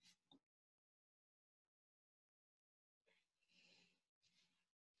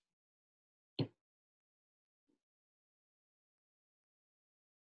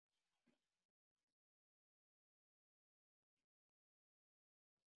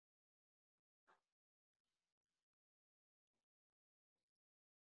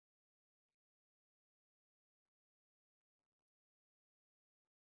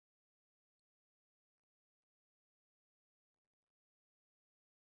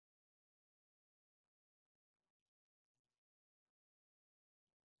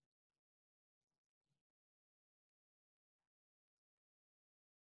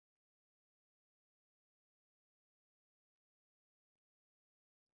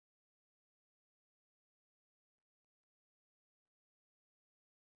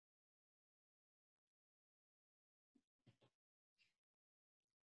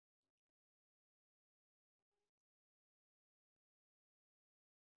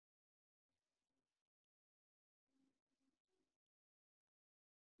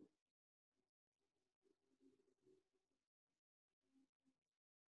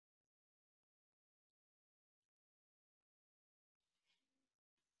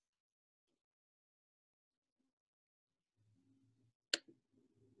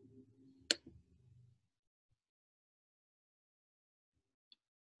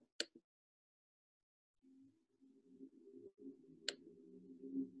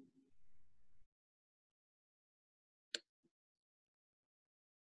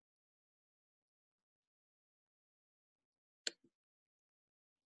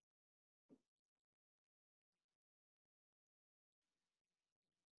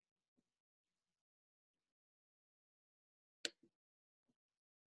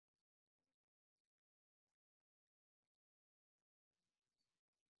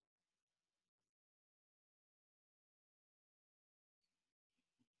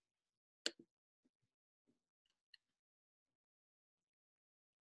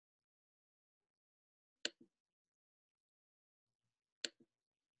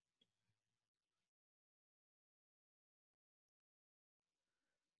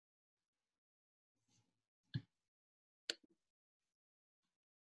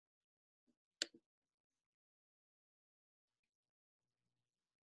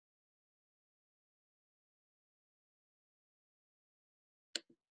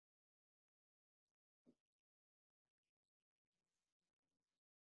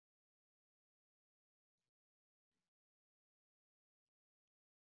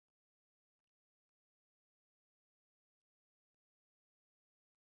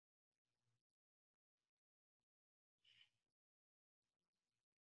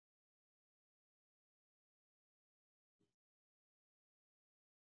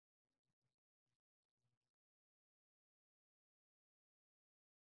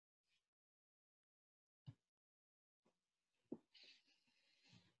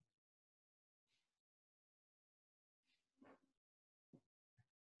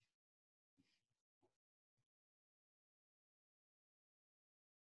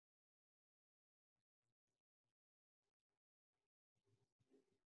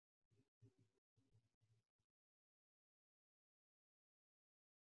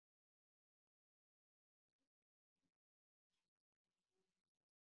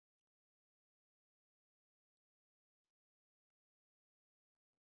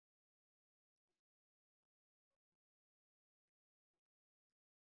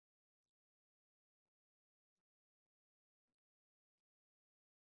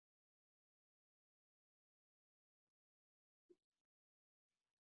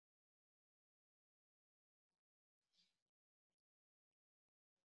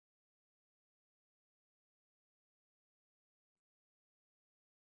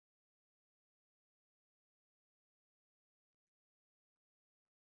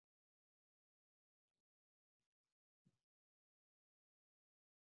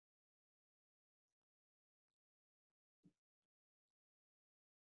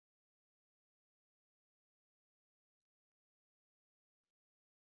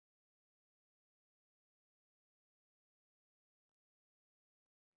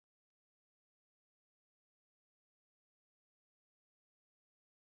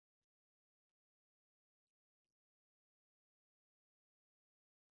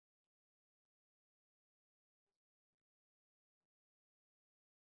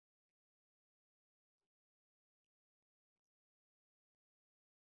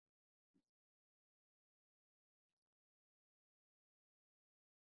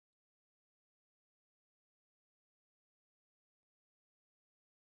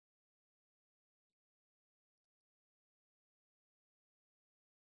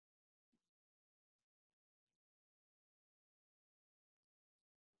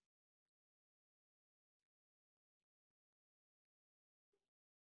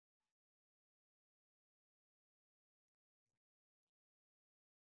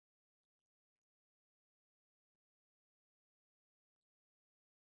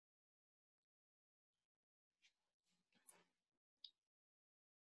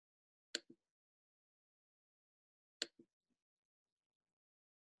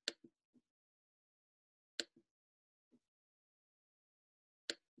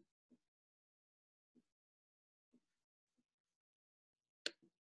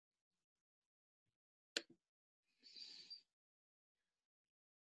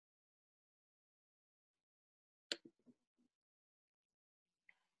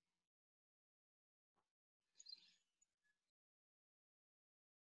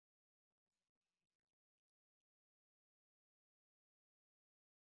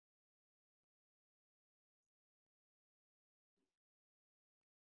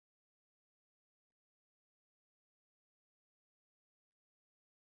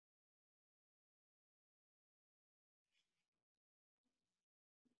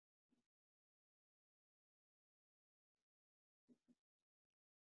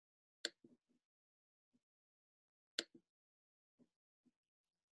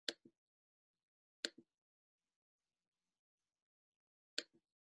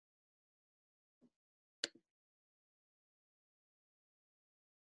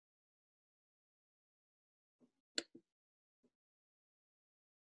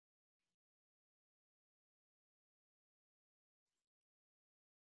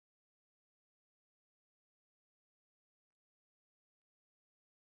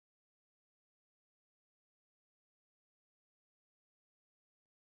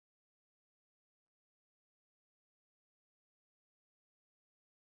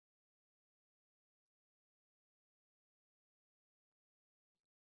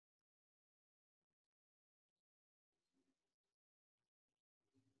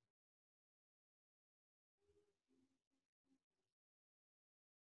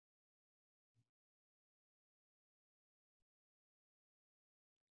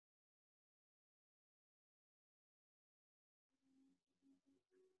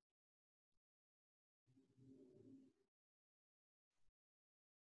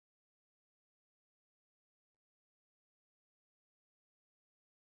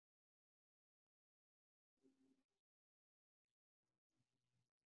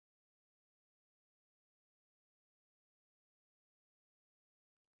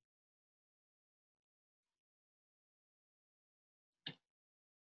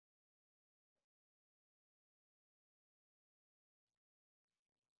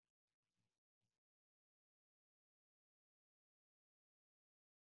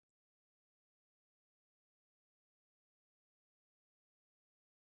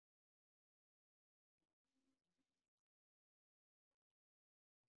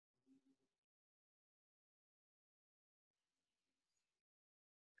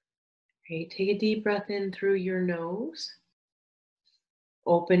 Great. Take a deep breath in through your nose.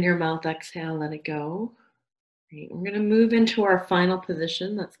 Open your mouth, exhale, let it go. Great. We're going to move into our final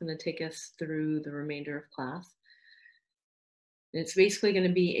position. That's going to take us through the remainder of class. It's basically going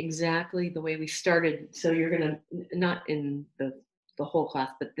to be exactly the way we started. So you're going to, not in the whole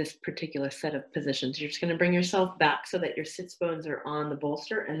class, but this particular set of positions, you're just going to bring yourself back so that your sits bones are on the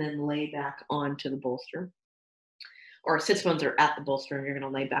bolster and then lay back onto the bolster. Or sits bones are at the bolster and you're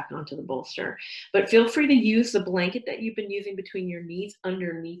going to lay back onto the bolster. But feel free to use the blanket that you've been using between your knees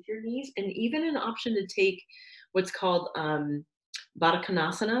underneath your knees, and even an option to take what's called Baddha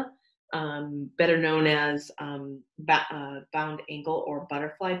Konasana, better known as bound ankle or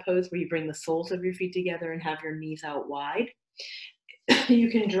butterfly pose, where you bring the soles of your feet together and have your knees out wide. You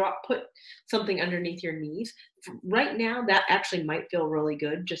can put something underneath your knees. Right now, that actually might feel really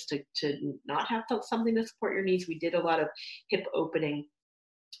good, just to not have something to support your knees. We did a lot of hip opening,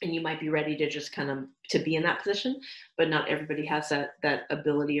 and you might be ready to just kind of to be in that position, but not everybody has that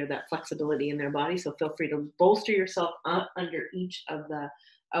ability or that flexibility in their body. So feel free to bolster yourself up under each of the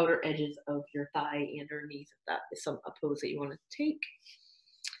outer edges of your thigh and or knees if that is a pose that you want to take.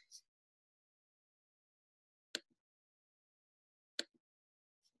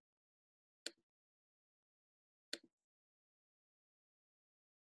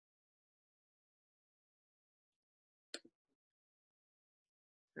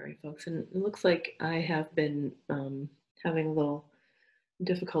 All right, folks, and it looks like I have been having a little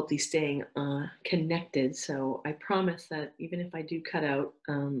difficulty staying connected. So I promise that even if I do cut out,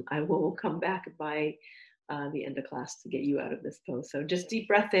 I will come back by the end of class to get you out of this pose. So just deep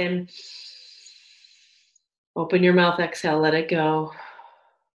breath in, open your mouth, exhale, let it go.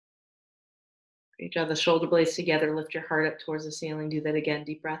 Great job. The shoulder blades together, lift your heart up towards the ceiling. Do that again.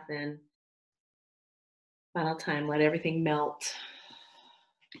 Deep breath in. Final time, let everything melt.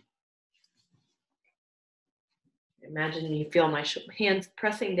 Imagine you feel my hands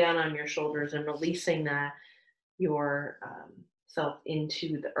pressing down on your shoulders and releasing your self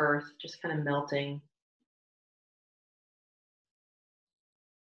into the earth, just kind of melting.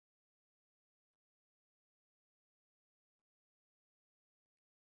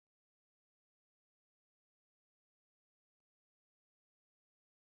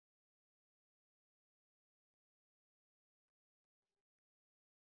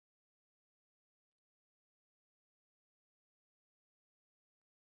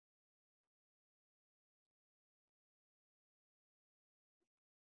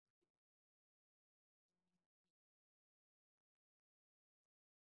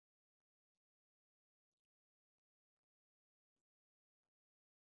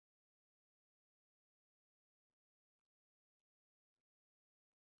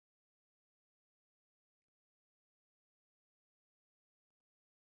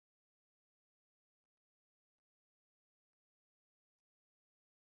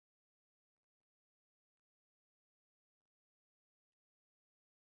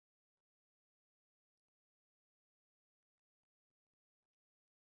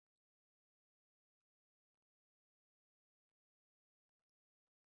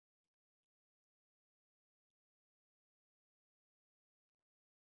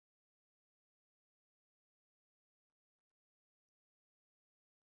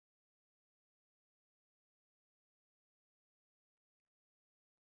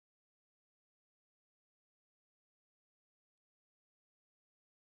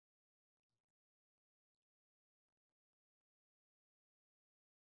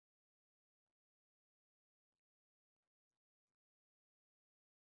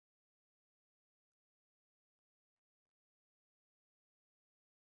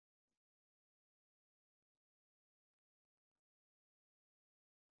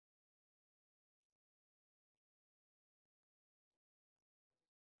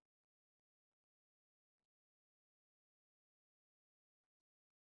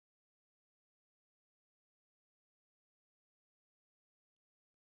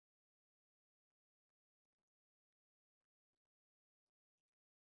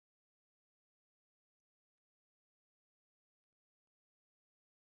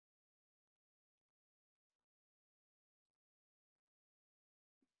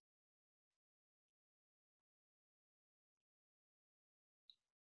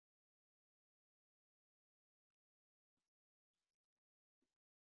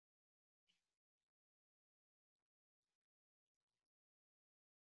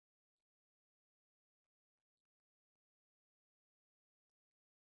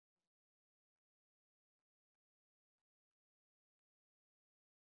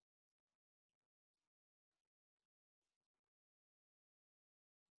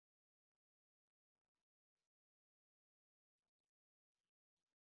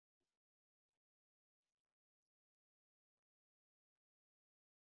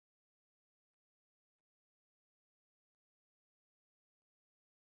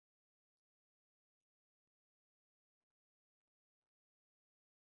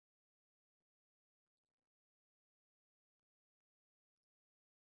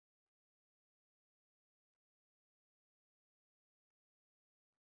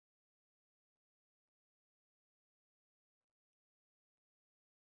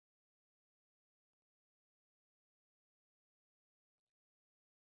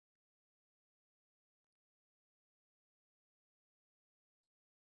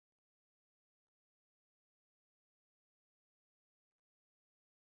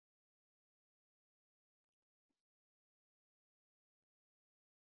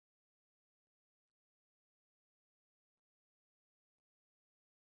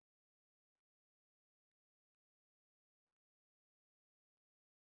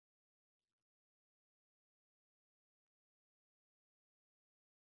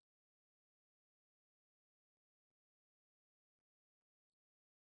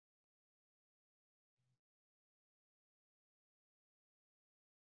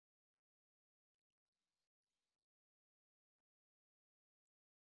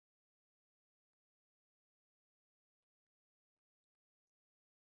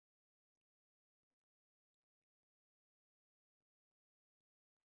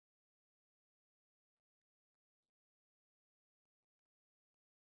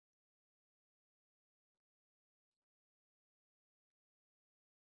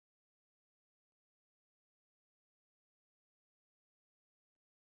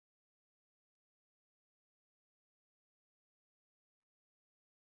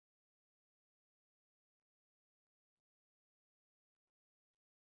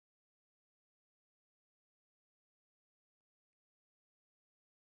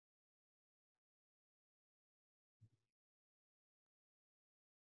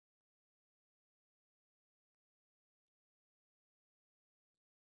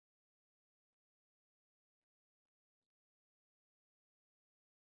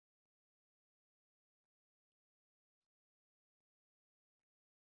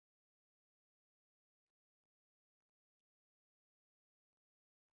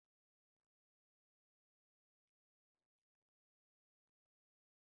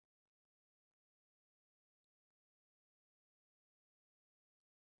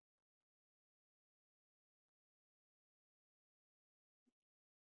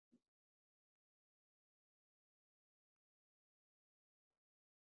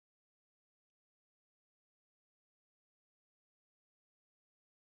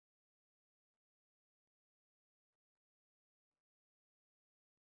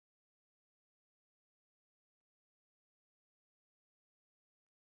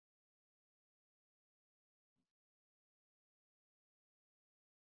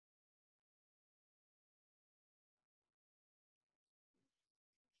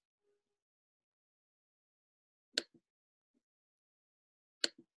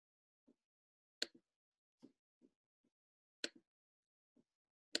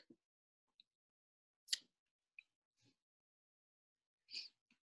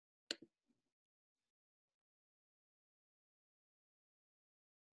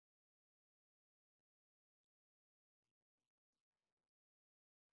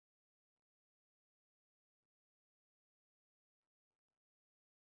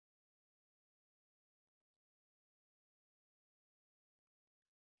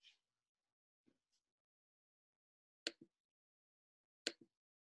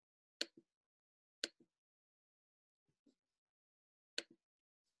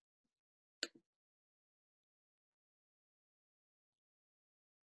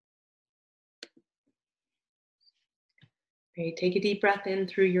 Okay, take a deep breath in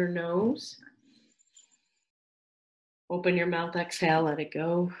through your nose. Open your mouth, exhale, let it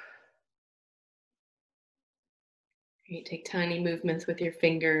go. Okay, take tiny movements with your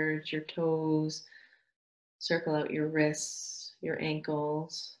fingers, your toes. Circle out your wrists, your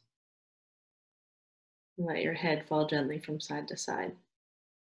ankles. And let your head fall gently from side to side.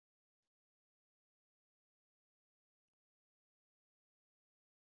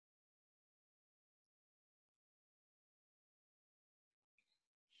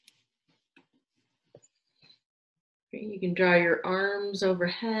 Okay, you can draw your arms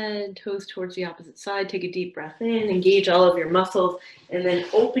overhead, toes towards the opposite side. Take a deep breath in, engage all of your muscles, and then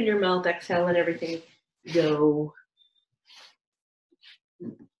open your mouth, exhale, let everything go.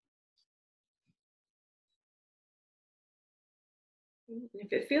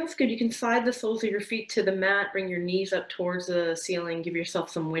 If it feels good, you can slide the soles of your feet to the mat, bring your knees up towards the ceiling, give yourself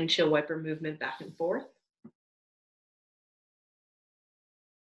some windshield wiper movement back and forth.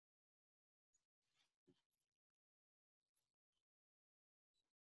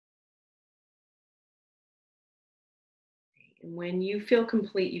 And when you feel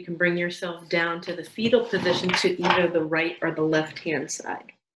complete, you can bring yourself down to the fetal position to either the right or the left hand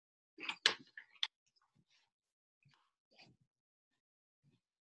side.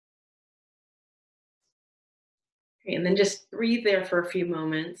 Okay, and then just breathe there for a few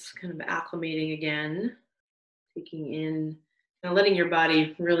moments, kind of acclimating again, taking in, letting your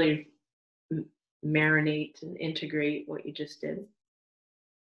body really marinate and integrate what you just did.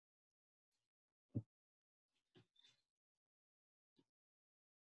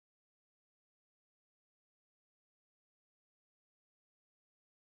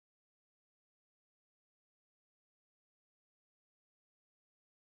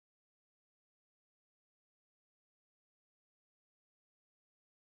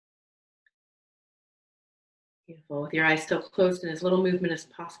 Beautiful. With your eyes still closed and as little movement as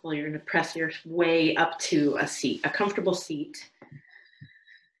possible, you're going to press your way up to a seat, a comfortable seat.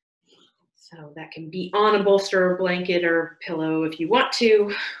 So that can be on a bolster or blanket or pillow if you want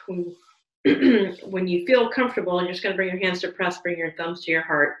to. When you feel comfortable, you're just going to bring your hands to press, bring your thumbs to your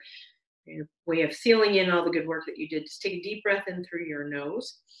heart. Your way of sealing in all the good work that you did. Just take a deep breath in through your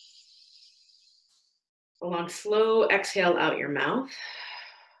nose. A long, slow exhale out your mouth.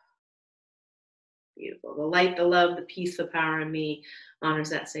 Beautiful. The light, the love, the peace, the power in me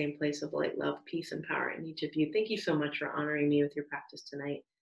honors that same place of light, love, peace, and power in each of you. Thank you so much for honoring me with your practice tonight.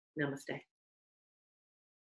 Namaste.